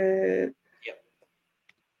both did it. Yep.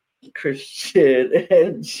 Christian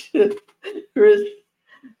and Chris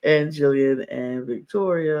and Jillian and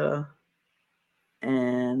Victoria.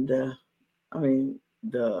 And I mean,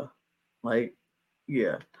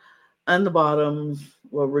 yeah. And the bottoms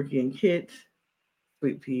were Ricky and Kit,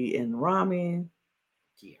 Sweet Pea and Rami.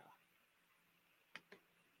 Yeah.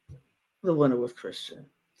 The winner was Christian.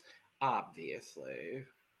 Obviously.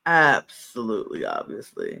 Absolutely,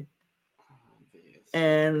 obviously.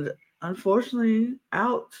 And unfortunately,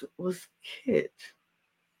 out was Kit.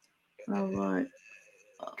 All right.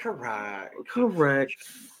 Correct.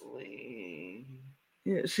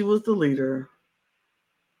 Yeah, she was the leader.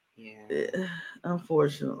 Yeah.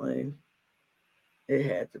 Unfortunately, it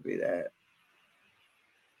had to be that.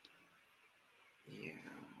 Yeah.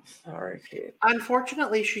 Sorry, kid.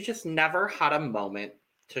 Unfortunately, she just never had a moment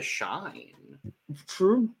to shine.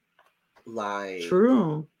 True. Like,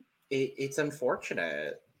 True. it's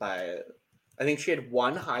unfortunate, but I think she had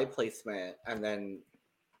one high placement and then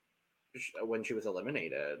when she was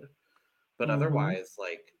eliminated. But Mm-hmm. otherwise,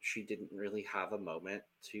 like, she didn't really have a moment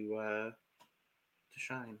to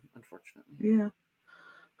shine, unfortunately. Yeah.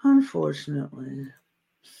 Unfortunately.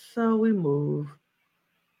 So we move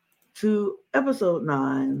to episode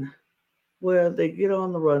 9, where they get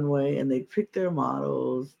on the runway and they pick their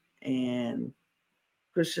models, and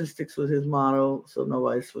Christian sticks with his model, so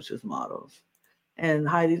nobody switches models. And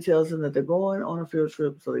Heidi tells them that they're going on a field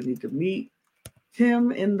trip, so they need to meet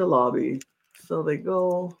Tim in the lobby. So they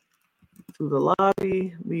go to the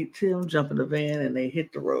lobby, meet Tim, jump in the van, and they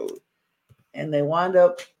hit the road. And they wind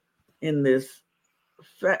up in this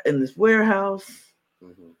warehouse,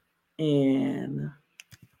 Mm-hmm. and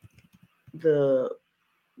the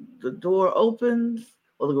the door opens,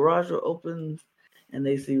 or the garage door opens, and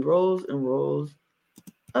they see rows and rows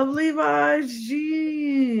of Levi's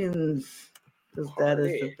jeans, because that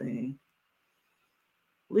is the Party. thing.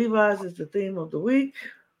 Levi's is the theme of the week.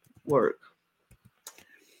 Work.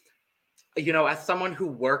 You know, as someone who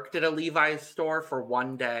worked at a Levi's store for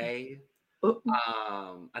one day, Oh,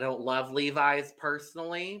 I don't love Levi's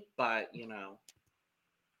personally, but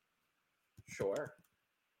sure.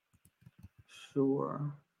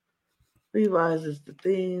 sure. Levi's is the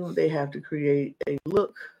theme. They have to create a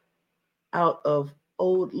look out of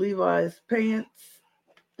old Levi's pants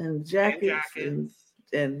and And jackets jackets.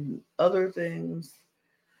 and other things.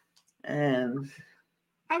 And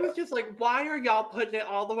I was just like, why are y'all putting it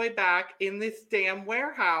all the way back in this damn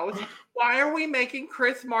warehouse? Why are we making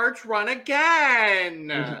Chris March run again?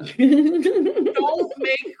 Don't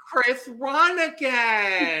make Chris run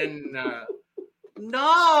again.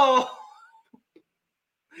 No.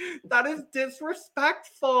 That is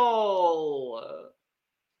disrespectful.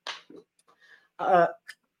 uh,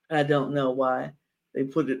 I don't know why they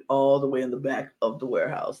put it all the way in the back of the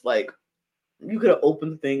warehouse. Like, you could have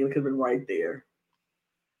opened the thing and it could have been right there.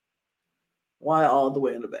 Why all the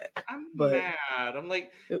way in the back? I'm But mad. I'm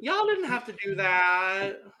like, y'all didn't have to do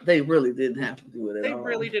that. they really didn't have to do it at They all.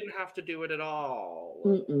 really didn't have to do it at all.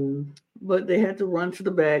 Mm-mm. But they had to run to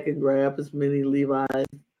the back and grab as many Levi's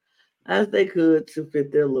as they could to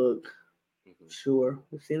fit their look. Mm-hmm. Sure,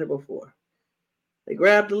 we've seen it before. They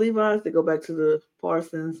grab the Levi's, they go back to the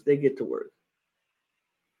Parsons, they get to work.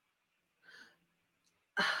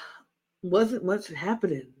 Wasn't much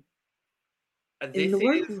happening in This the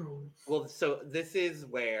is workrooms. well, so this is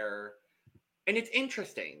where, and it's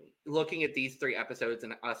interesting looking at these 3 episodes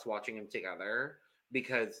and us watching them together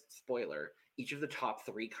because, spoiler, each of the top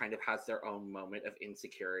 3 kind of has their own moment of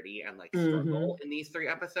insecurity and like Mm-hmm. struggle in these 3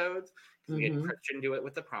 episodes. Because we had Mm-hmm. Christian do it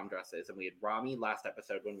with the prom dresses, and we had Rami last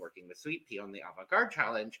episode when working with Sweet Pea on the avant garde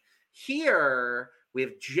challenge. Here we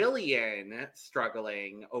have Jillian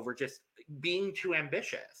struggling over just being too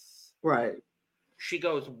ambitious. Right. She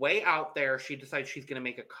goes way out there. She decides she's going to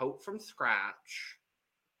make a coat from scratch.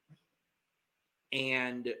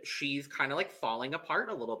 And she's kind of like falling apart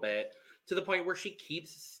a little bit to the point where she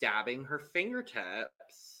keeps stabbing her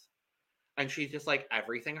fingertips. And she's just like,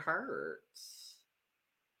 everything hurts.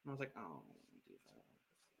 And I was like, oh,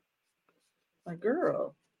 Like,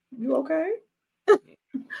 girl, you okay? yeah.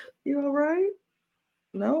 You all right?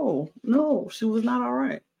 No, no, she was not all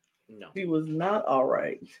right. No, She was not all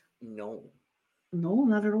right. no, No,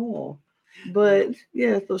 not at all. no. But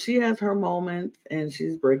yeah, so she has her moment and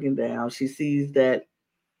she's breaking down. She sees that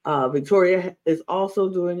Victoria is also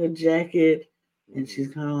doing a jacket, and Mm-hmm.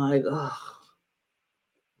 she's kind of like, oh,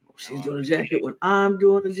 she's Oh, doing a jacket when I'm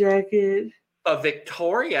doing a jacket. but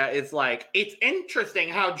Victoria is like, it's interesting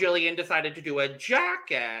how Jillian decided to do a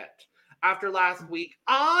jacket after last week.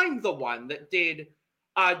 I'm the one that did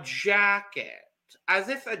a jacket. As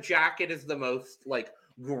if a jacket is the most like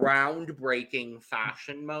groundbreaking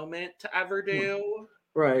fashion moment to ever do.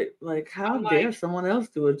 Right. Like, how I'm like, dare someone else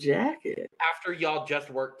do a jacket? after y'all just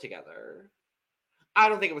worked together. I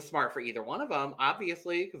don't think it was smart for either one of them,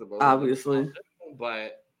 obviously, because they're both looking Obviously. exhausted.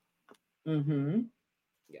 But Mm-hmm.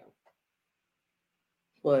 yeah.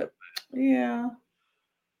 But yeah,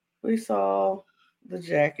 we saw the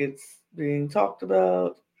jackets being talked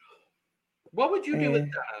about. What would you do with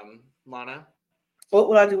And them, Lana? what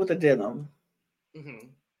would I do with the denim? Mm-hmm.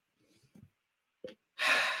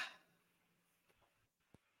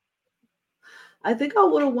 I think I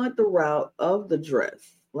would have went the route of the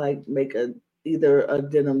dress, like make either a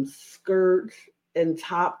denim skirt and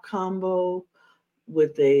top combo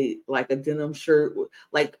with a denim shirt,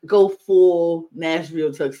 like go full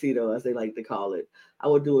Nashville tuxedo as they like to call it. I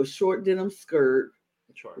would do a short denim skirt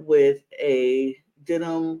with a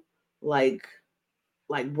denim like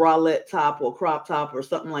bralette top or crop top or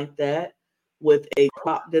something like that with a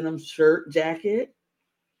crop denim shirt jacket.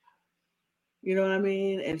 You know what I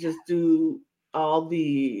mean? And just do all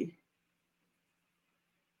the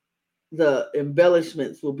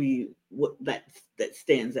embellishments will be what that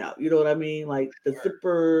stands out. You know what I mean? Like the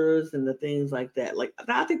zippers and the things like that. Like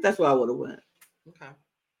I think that's where I would have went. Okay.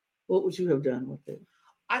 What would you have done with it?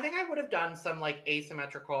 I think I would have done some like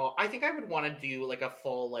asymmetrical. I think I would want to do like a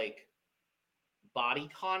full like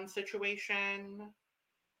bodycon situation.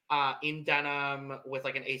 In denim with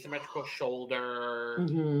like an asymmetrical shoulder,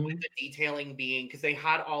 with the detailing being because they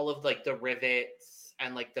had all of like the rivets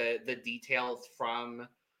and like the details from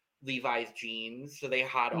Levi's jeans, so they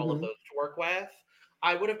had all of those to work with.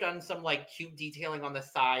 I would have done some like cute detailing on the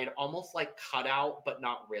side, almost like cutout, but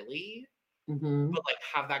not really. But like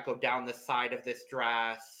have that go down the side of this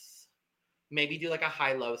dress. Maybe do like a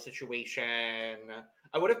high-low situation.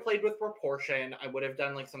 I would have played with proportion. I would have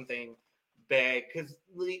done like something big because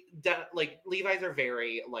like Levi's are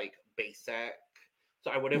very like basic,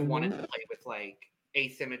 so I would have wanted to play with like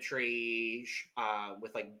asymmetry,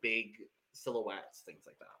 with like big silhouettes, things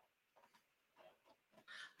like that.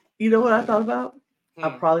 You know what I thought about? I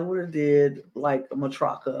probably would have did like a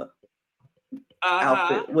matraca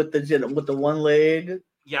outfit with the one leg.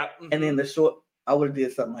 Yep. And then the short. I would have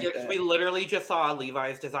did something like that. We literally just saw a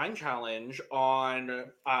Levi's design challenge on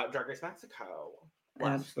Drag Race Mexico.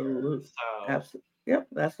 Absolutely. So. Absolutely. Yep,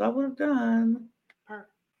 that's what I would have done.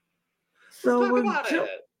 So let's talk about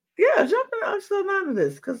it. Yeah, jumping out of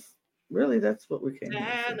this because really that's what we came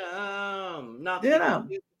Denim, not denim.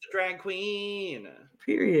 The drag queen.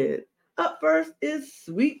 Period. Up first is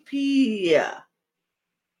Sweet Pea.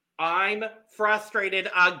 I'm frustrated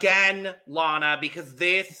again, Lana, because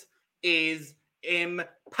this is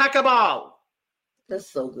impeccable. That's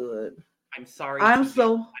so good. I'm sorry. I'm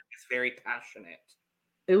very passionate.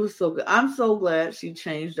 It was so good. I'm so glad she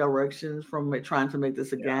changed directions from trying to make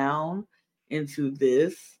this a gown into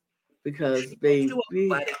this because she wants to do a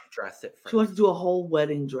wedding dress at first. She wants to do a whole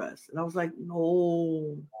wedding dress, and I was like,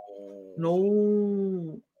 no.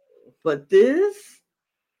 But this,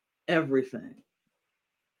 everything.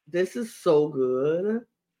 This is so good.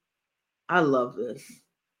 I love this.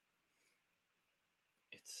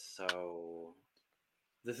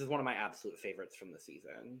 This is one of my absolute favorites from the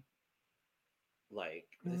season. Like,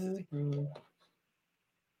 this is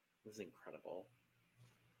incredible.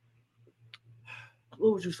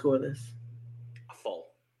 What would you score this? A full.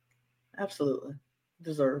 Absolutely.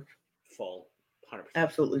 Deserved. Full. 100%.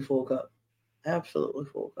 Absolutely full cup. Absolutely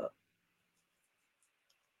full cup.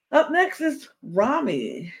 Up next is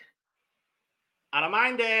Rami. I don't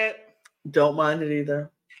mind it. Don't mind it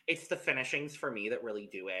either. It's the finishings for me that really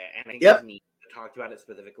do it. And I think it was neat to talk about it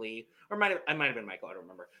specifically. Or I might have been Michael, I don't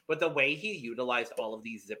remember. But the way he utilized all of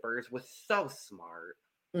these zippers was so smart.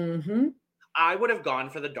 I would have gone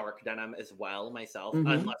for the dark denim as well myself,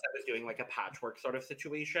 unless I was doing like a patchwork sort of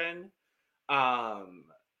situation.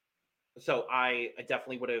 So I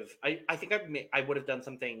definitely would have. I think I would have done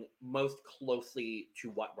something most closely to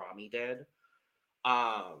what Rami did.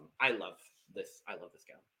 I love this. I love this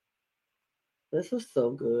gown. This was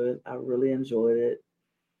so good. I really enjoyed it.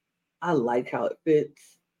 I like how it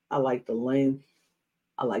fits. I like the length.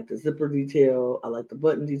 I like the zipper detail. I like the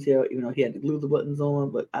button detail, even though he had to glue the buttons on,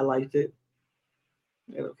 but I liked it.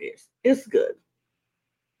 I don't care. It's good.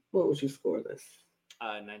 What would you score this?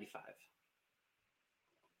 95.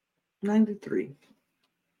 93.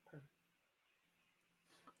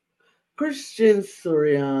 Christian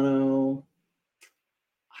Siriano.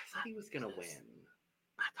 I thought he was going to win.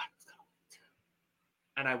 I thought he was going to win too.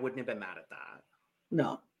 And I wouldn't have been mad at that.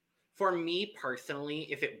 No. For me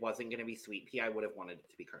personally, if it wasn't going to be Sweet Pea, I would have wanted it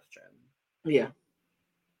to be Christian. Yeah.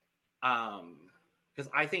 Because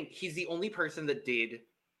I think he's the only person that did,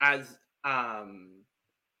 as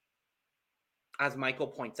Michael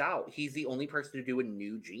points out, he's the only person to do a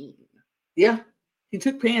new jean. Yeah. He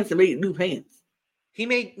took pants and made new pants. He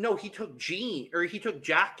took he took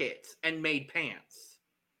jackets and made pants.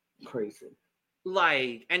 Crazy.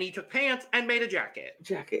 And he took pants and made a jacket.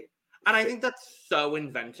 And I think that's so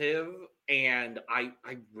inventive, and I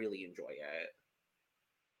really enjoy it.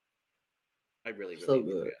 I really enjoy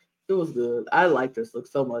it. It was good. I like this look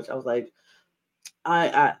so much. I was like,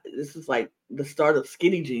 this is like the start of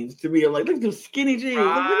skinny jeans to me. I'm like, look at those skinny jeans.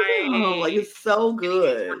 Right. Like it's so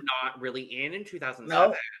good. We're not really in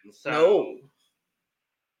 2007. No.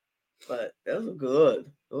 But those are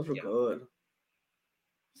good. Those are Yeah. good.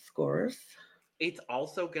 Scores. It's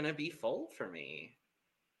also gonna be full for me.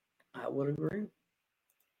 I would agree.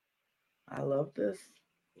 I love this.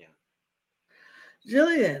 Yeah.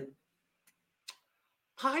 Jillian.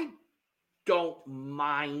 I don't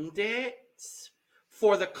mind it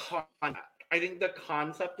for the concept. I think the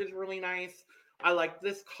concept is really nice. I like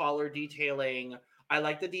this collar detailing. I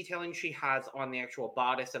like the detailing she has on the actual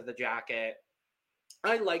bodice of the jacket.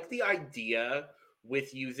 I like the idea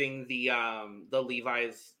with using the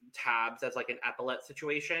Levi's tabs as like an epaulette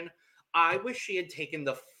situation. I wish she had taken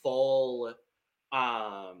the full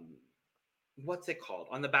um what's it called?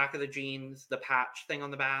 On the back of the jeans, the patch thing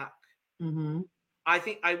on the back. Mm-hmm.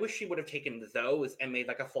 I wish she would have taken those and made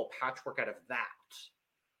like a full patchwork out of that.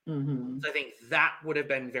 Mm-hmm. So I think that would have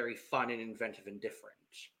been very fun and inventive and different.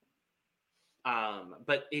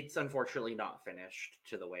 But it's unfortunately not finished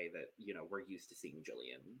to the way that, we're used to seeing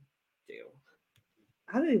Jillian do.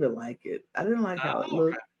 I didn't even like it. I didn't like how it Oh, okay.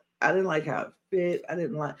 looked. I didn't like how it fit. I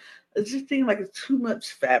didn't like. It just seemed like it's too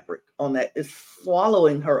much fabric on that. It's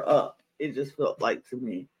swallowing her up. It just felt like to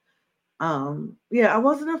me. Yeah, I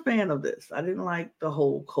wasn't a fan of this. I didn't like the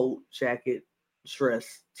whole coat, jacket,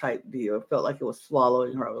 dress type deal. It felt like it was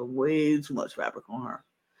swallowing her. It was way too much fabric on her.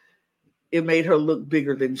 It made her look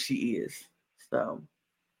bigger than she is. So,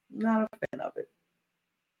 not a fan of it.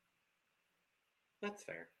 That's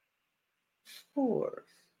fair. Scores.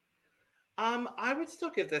 I would still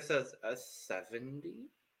give this as a 70.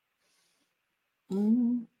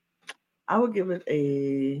 Mm, I would give it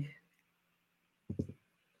a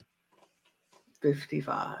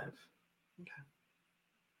 55. Okay.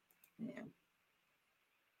 Yeah.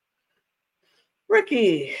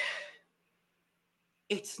 Ricky.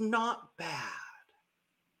 It's not bad.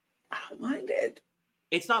 I don't mind it.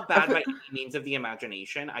 It's not I, bad feel, by any means of the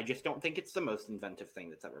imagination. I just don't think it's the most inventive thing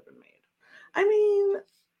that's ever been made. I mean,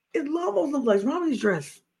 it almost looks like Rami's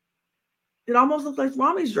dress. It almost looks like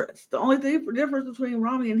Rami's dress. The only difference between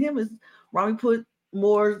Rami and him is Rami put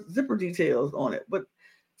more zipper details on it. But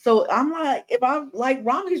so I'm like, if I like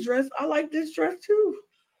Rami's dress, I like this dress too.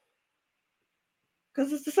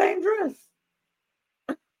 Because it's the same dress.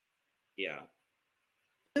 Yeah.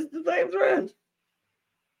 It's the same dress.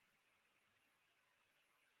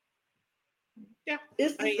 Yeah.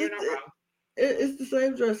 It's I the, mean, you're not wrong. it's the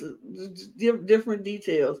same dress, just different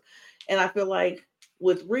details. And I feel like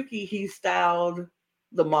with Ricky, he styled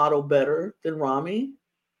the model better than Rami.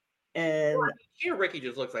 And Here, Ricky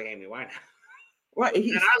just looks like Amy Winehouse. right, And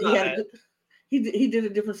I he love had a it. good he did a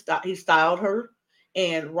different style. He styled her,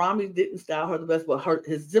 and Rami didn't style her the best, but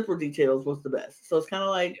his zipper details was the best. So it's kind of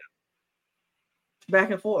like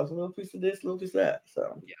back and forth, a little piece of this, a little piece of that.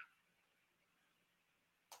 So Yeah.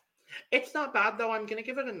 It's not bad, though. I'm going to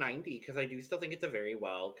give it a 90 because I do still think it's a very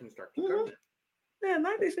well constructed mhm. garment. Yeah,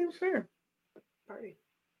 90 seems fair. Party.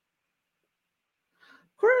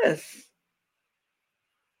 Chris,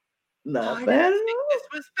 not I didn't bad at think all. this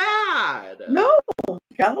was bad. No,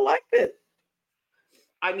 kind of liked it.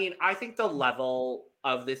 I mean, I think the level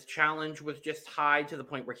of this challenge was just high to the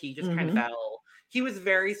point where he just kind of Mm-hmm. fell. He was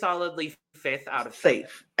very solidly fifth out of seven.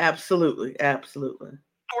 Safe, absolutely, absolutely.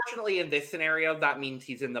 Fortunately, in this scenario, that means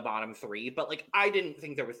he's in the bottom three. But like, I didn't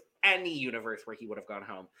think there was any universe where he would have gone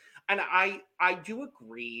home. And I do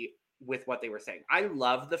agree with what they were saying. I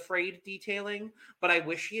love the frayed detailing, but I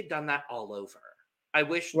wish he had done that all over. I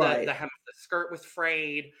wish Right. the hem of the skirt was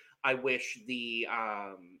frayed. I wish the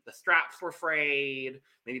straps were frayed.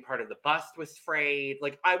 Maybe part of the bust was frayed.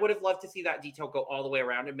 Like, I would have loved to see that detail go all the way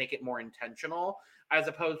around and make it more intentional, as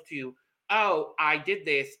opposed to, oh, I did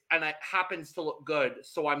this and it happens to look good,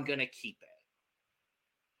 so I'm going to keep it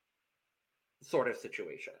sort of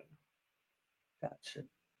situation. Gotcha.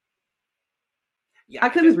 Yeah, I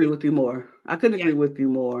couldn't agree with you more. I couldn't yeah, agree with you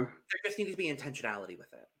more. there just needs to be intentionality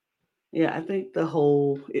with it. Yeah, I think the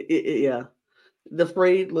whole, yeah, the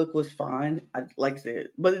frayed look was fine. I like I said,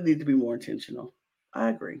 but it needs to be more intentional. I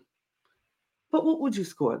agree. But what would you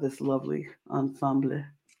score this lovely ensemble?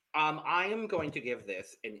 I am going to give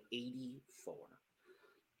this an 84.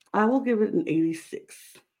 I will give it an 86.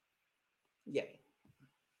 Yay.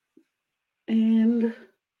 And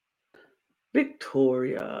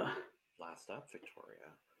Victoria. Last up, Victoria.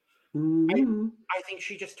 Mm-hmm. I think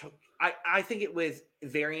she just took. I think it was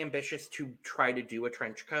very ambitious to try to do a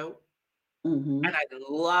trench coat, Mm-hmm. and I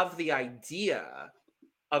love the idea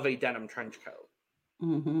of a denim trench coat.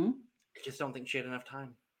 Mm-hmm. I just don't think she had enough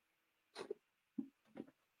time.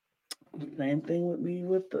 Same thing with me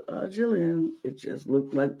with Jillian. It just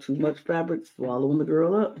looked like too much fabric swallowing the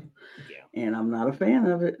girl up. Yeah. And I'm not a fan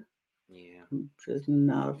of it. Yeah. I'm just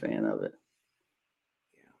not a fan of it.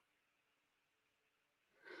 Yeah.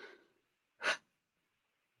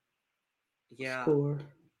 Yeah. Score.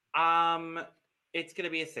 It's gonna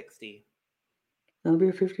be a 60. It'll be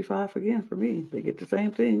a 55 again for me. They get the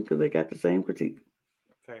same thing because they got the same critique.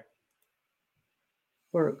 Fair.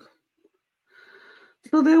 Work.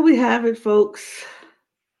 So there we have it, folks.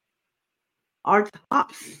 Our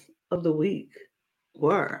tops of the week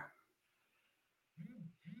were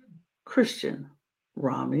Christian,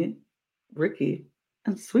 Rami, Ricky,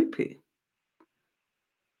 and Sweet Pea.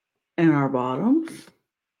 And our bottoms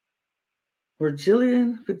were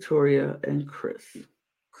Jillian, Victoria, and Chris.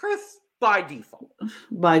 Chris by default.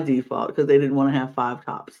 By default, because they didn't want to have 5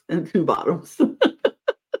 tops and 2 bottoms.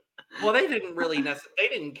 Well, they didn't really they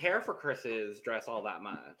didn't care for Chris's dress all that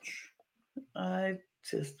much. I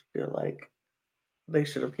just feel like they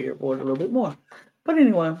should have cared for it a little bit more. But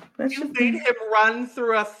anyway, you made him run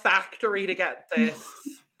through a factory to get this.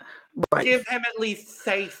 Right. Give him at least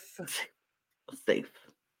safe.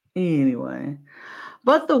 Anyway,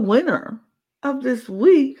 but the winner of this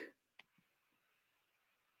week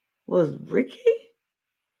was Ricky.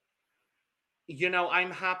 You know,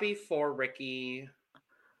 I'm happy for Ricky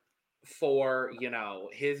for, you know,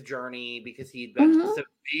 his journey because he'd been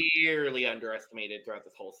severely underestimated throughout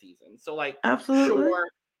this whole season. So, like, absolutely. Sure,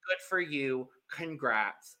 good for you.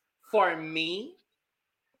 Congrats. For me,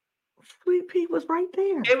 Sweet Pea was right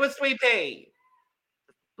there. It was Sweet Pea.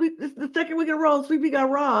 The second week in a row, Sweet Pea got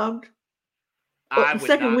robbed.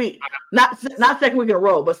 Second week, not second week in a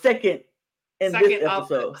row, but second in this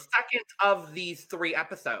episode. Second of these 3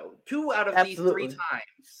 episodes. 2 out of these 3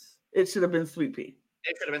 times. It should have been Sweet Pea.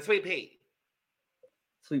 It should have been Sweet Pea.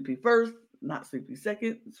 Sweet Pea first, not Sweet Pea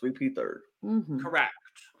second, Sweet Pea third. Correct.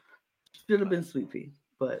 Should have been Sweet Pea,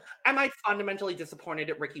 but... Am I fundamentally disappointed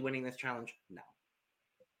at Ricky winning this challenge? No.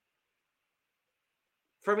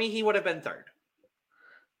 For me, he would have been third.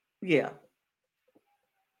 Yeah.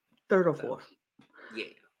 Third or fourth. Yeah.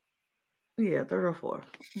 Yeah, third or fourth.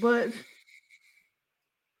 But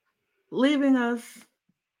leaving us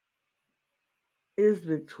is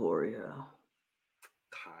Victoria.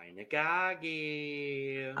 Kinda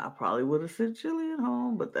gaggy. I probably would have sent Jillian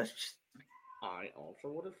home, but that's just... I also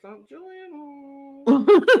would have sent Jillian home.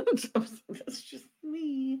 That's just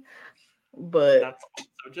me. But that's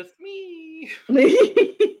also just me.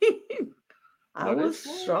 I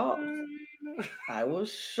was shocked. I was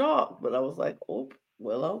shocked, but I was like, oh,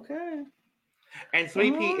 well, okay. And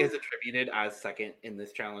Sweet Pea is attributed as second in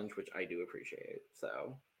this challenge, which I do appreciate.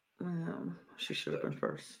 So she should have been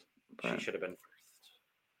first. She should have been first.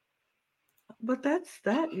 But that's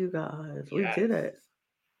that, you guys. We did it.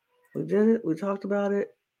 We did it. We talked about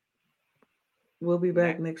it. We'll be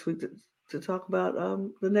back next week to talk about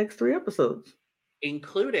the next 3 episodes,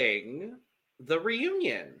 including the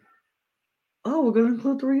reunion. Oh, we're going to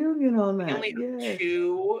include the reunion on that. We only have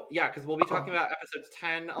 2. Yeah, because we'll be talking about episodes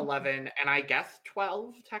 10, 11, and I guess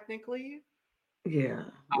 12, technically. Yeah,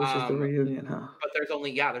 which is the reunion, huh? But there's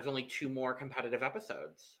only 2 more competitive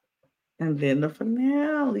episodes. And then the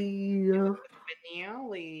finale.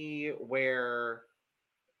 Where...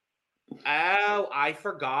 Oh, I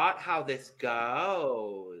forgot how this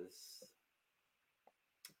goes.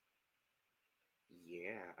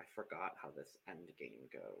 Yeah, I forgot how this end game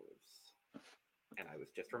goes. And I was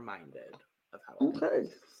just reminded of how it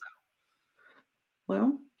goes.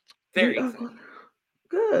 Well, very excited.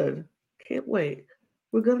 Good. Can't wait.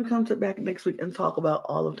 We're going to come back next week and talk about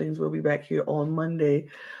all the things. We'll be back here on Monday,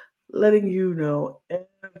 letting you know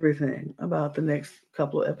everything about the next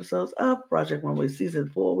couple of episodes of Project Runway Season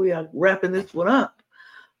 4. We are wrapping this one up.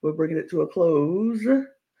 We're bringing it to a close.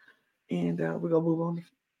 And we're going to move on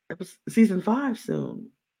to Season 5 soon.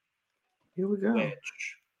 Here we go.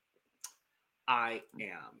 Which I'm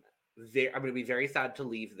going to be very sad to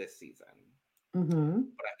leave this season. But I'm going to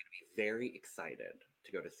be very excited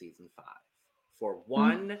to go to Season 5 for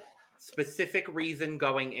one specific reason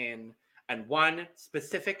going in, and one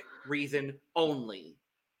specific reason only,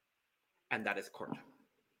 and that is court.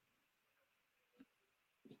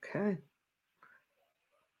 Okay.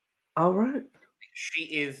 All right. She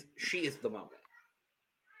is the moment.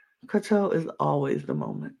 Cato is always the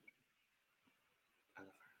moment.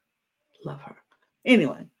 Love her.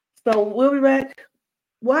 Anyway, so we'll be back.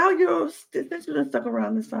 While you're stuck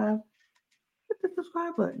around this time, hit the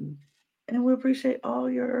subscribe button. And we appreciate all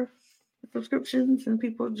your subscriptions and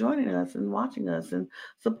people joining us and watching us and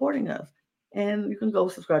supporting us. And you can go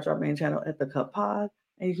subscribe to our main channel at The Cup Pod.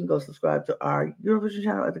 And you can go subscribe to our Eurovision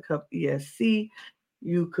channel at The Cup ESC.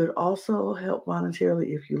 You could also help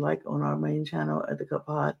monetarily if you like on our main channel at The Cup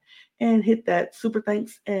Pod. And hit that super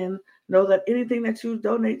thanks and know that anything that you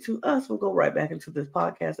donate to us will go right back into this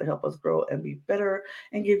podcast to help us grow and be better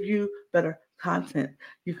and give you better content.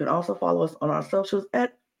 You can also follow us on our socials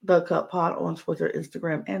at The Cup Pod on Twitter,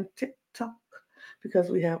 Instagram, and TikTok, because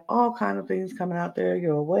we have all kind of things coming out there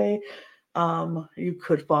your way. You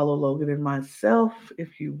could follow Logan and myself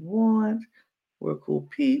if you want. We're cool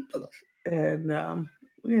peeps, and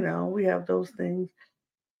we have those things.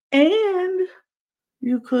 And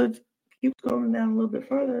you could keep scrolling down a little bit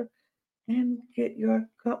further and get your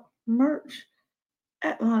cup merch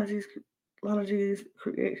at Lana G's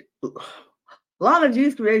Creation.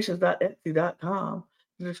 LanaG'sCreations.etsy.com.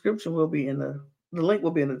 The description will be in the link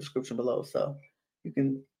will be in the description below, so you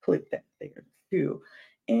can click that there too.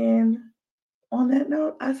 And on that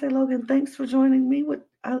note, I say, Logan, thanks for joining me.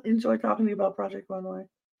 I enjoyed talking to you about Project Runway.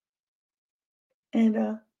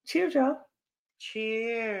 And cheers, y'all.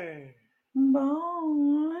 Cheers.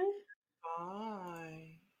 Bye.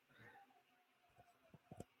 Bye.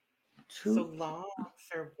 Two, So long,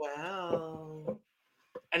 farewell.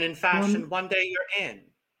 And in fashion, one day you're in,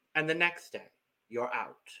 and the next day you're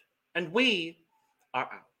out. And we are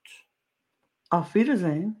out. Auf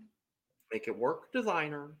Wiedersehen. Make it work,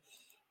 designers.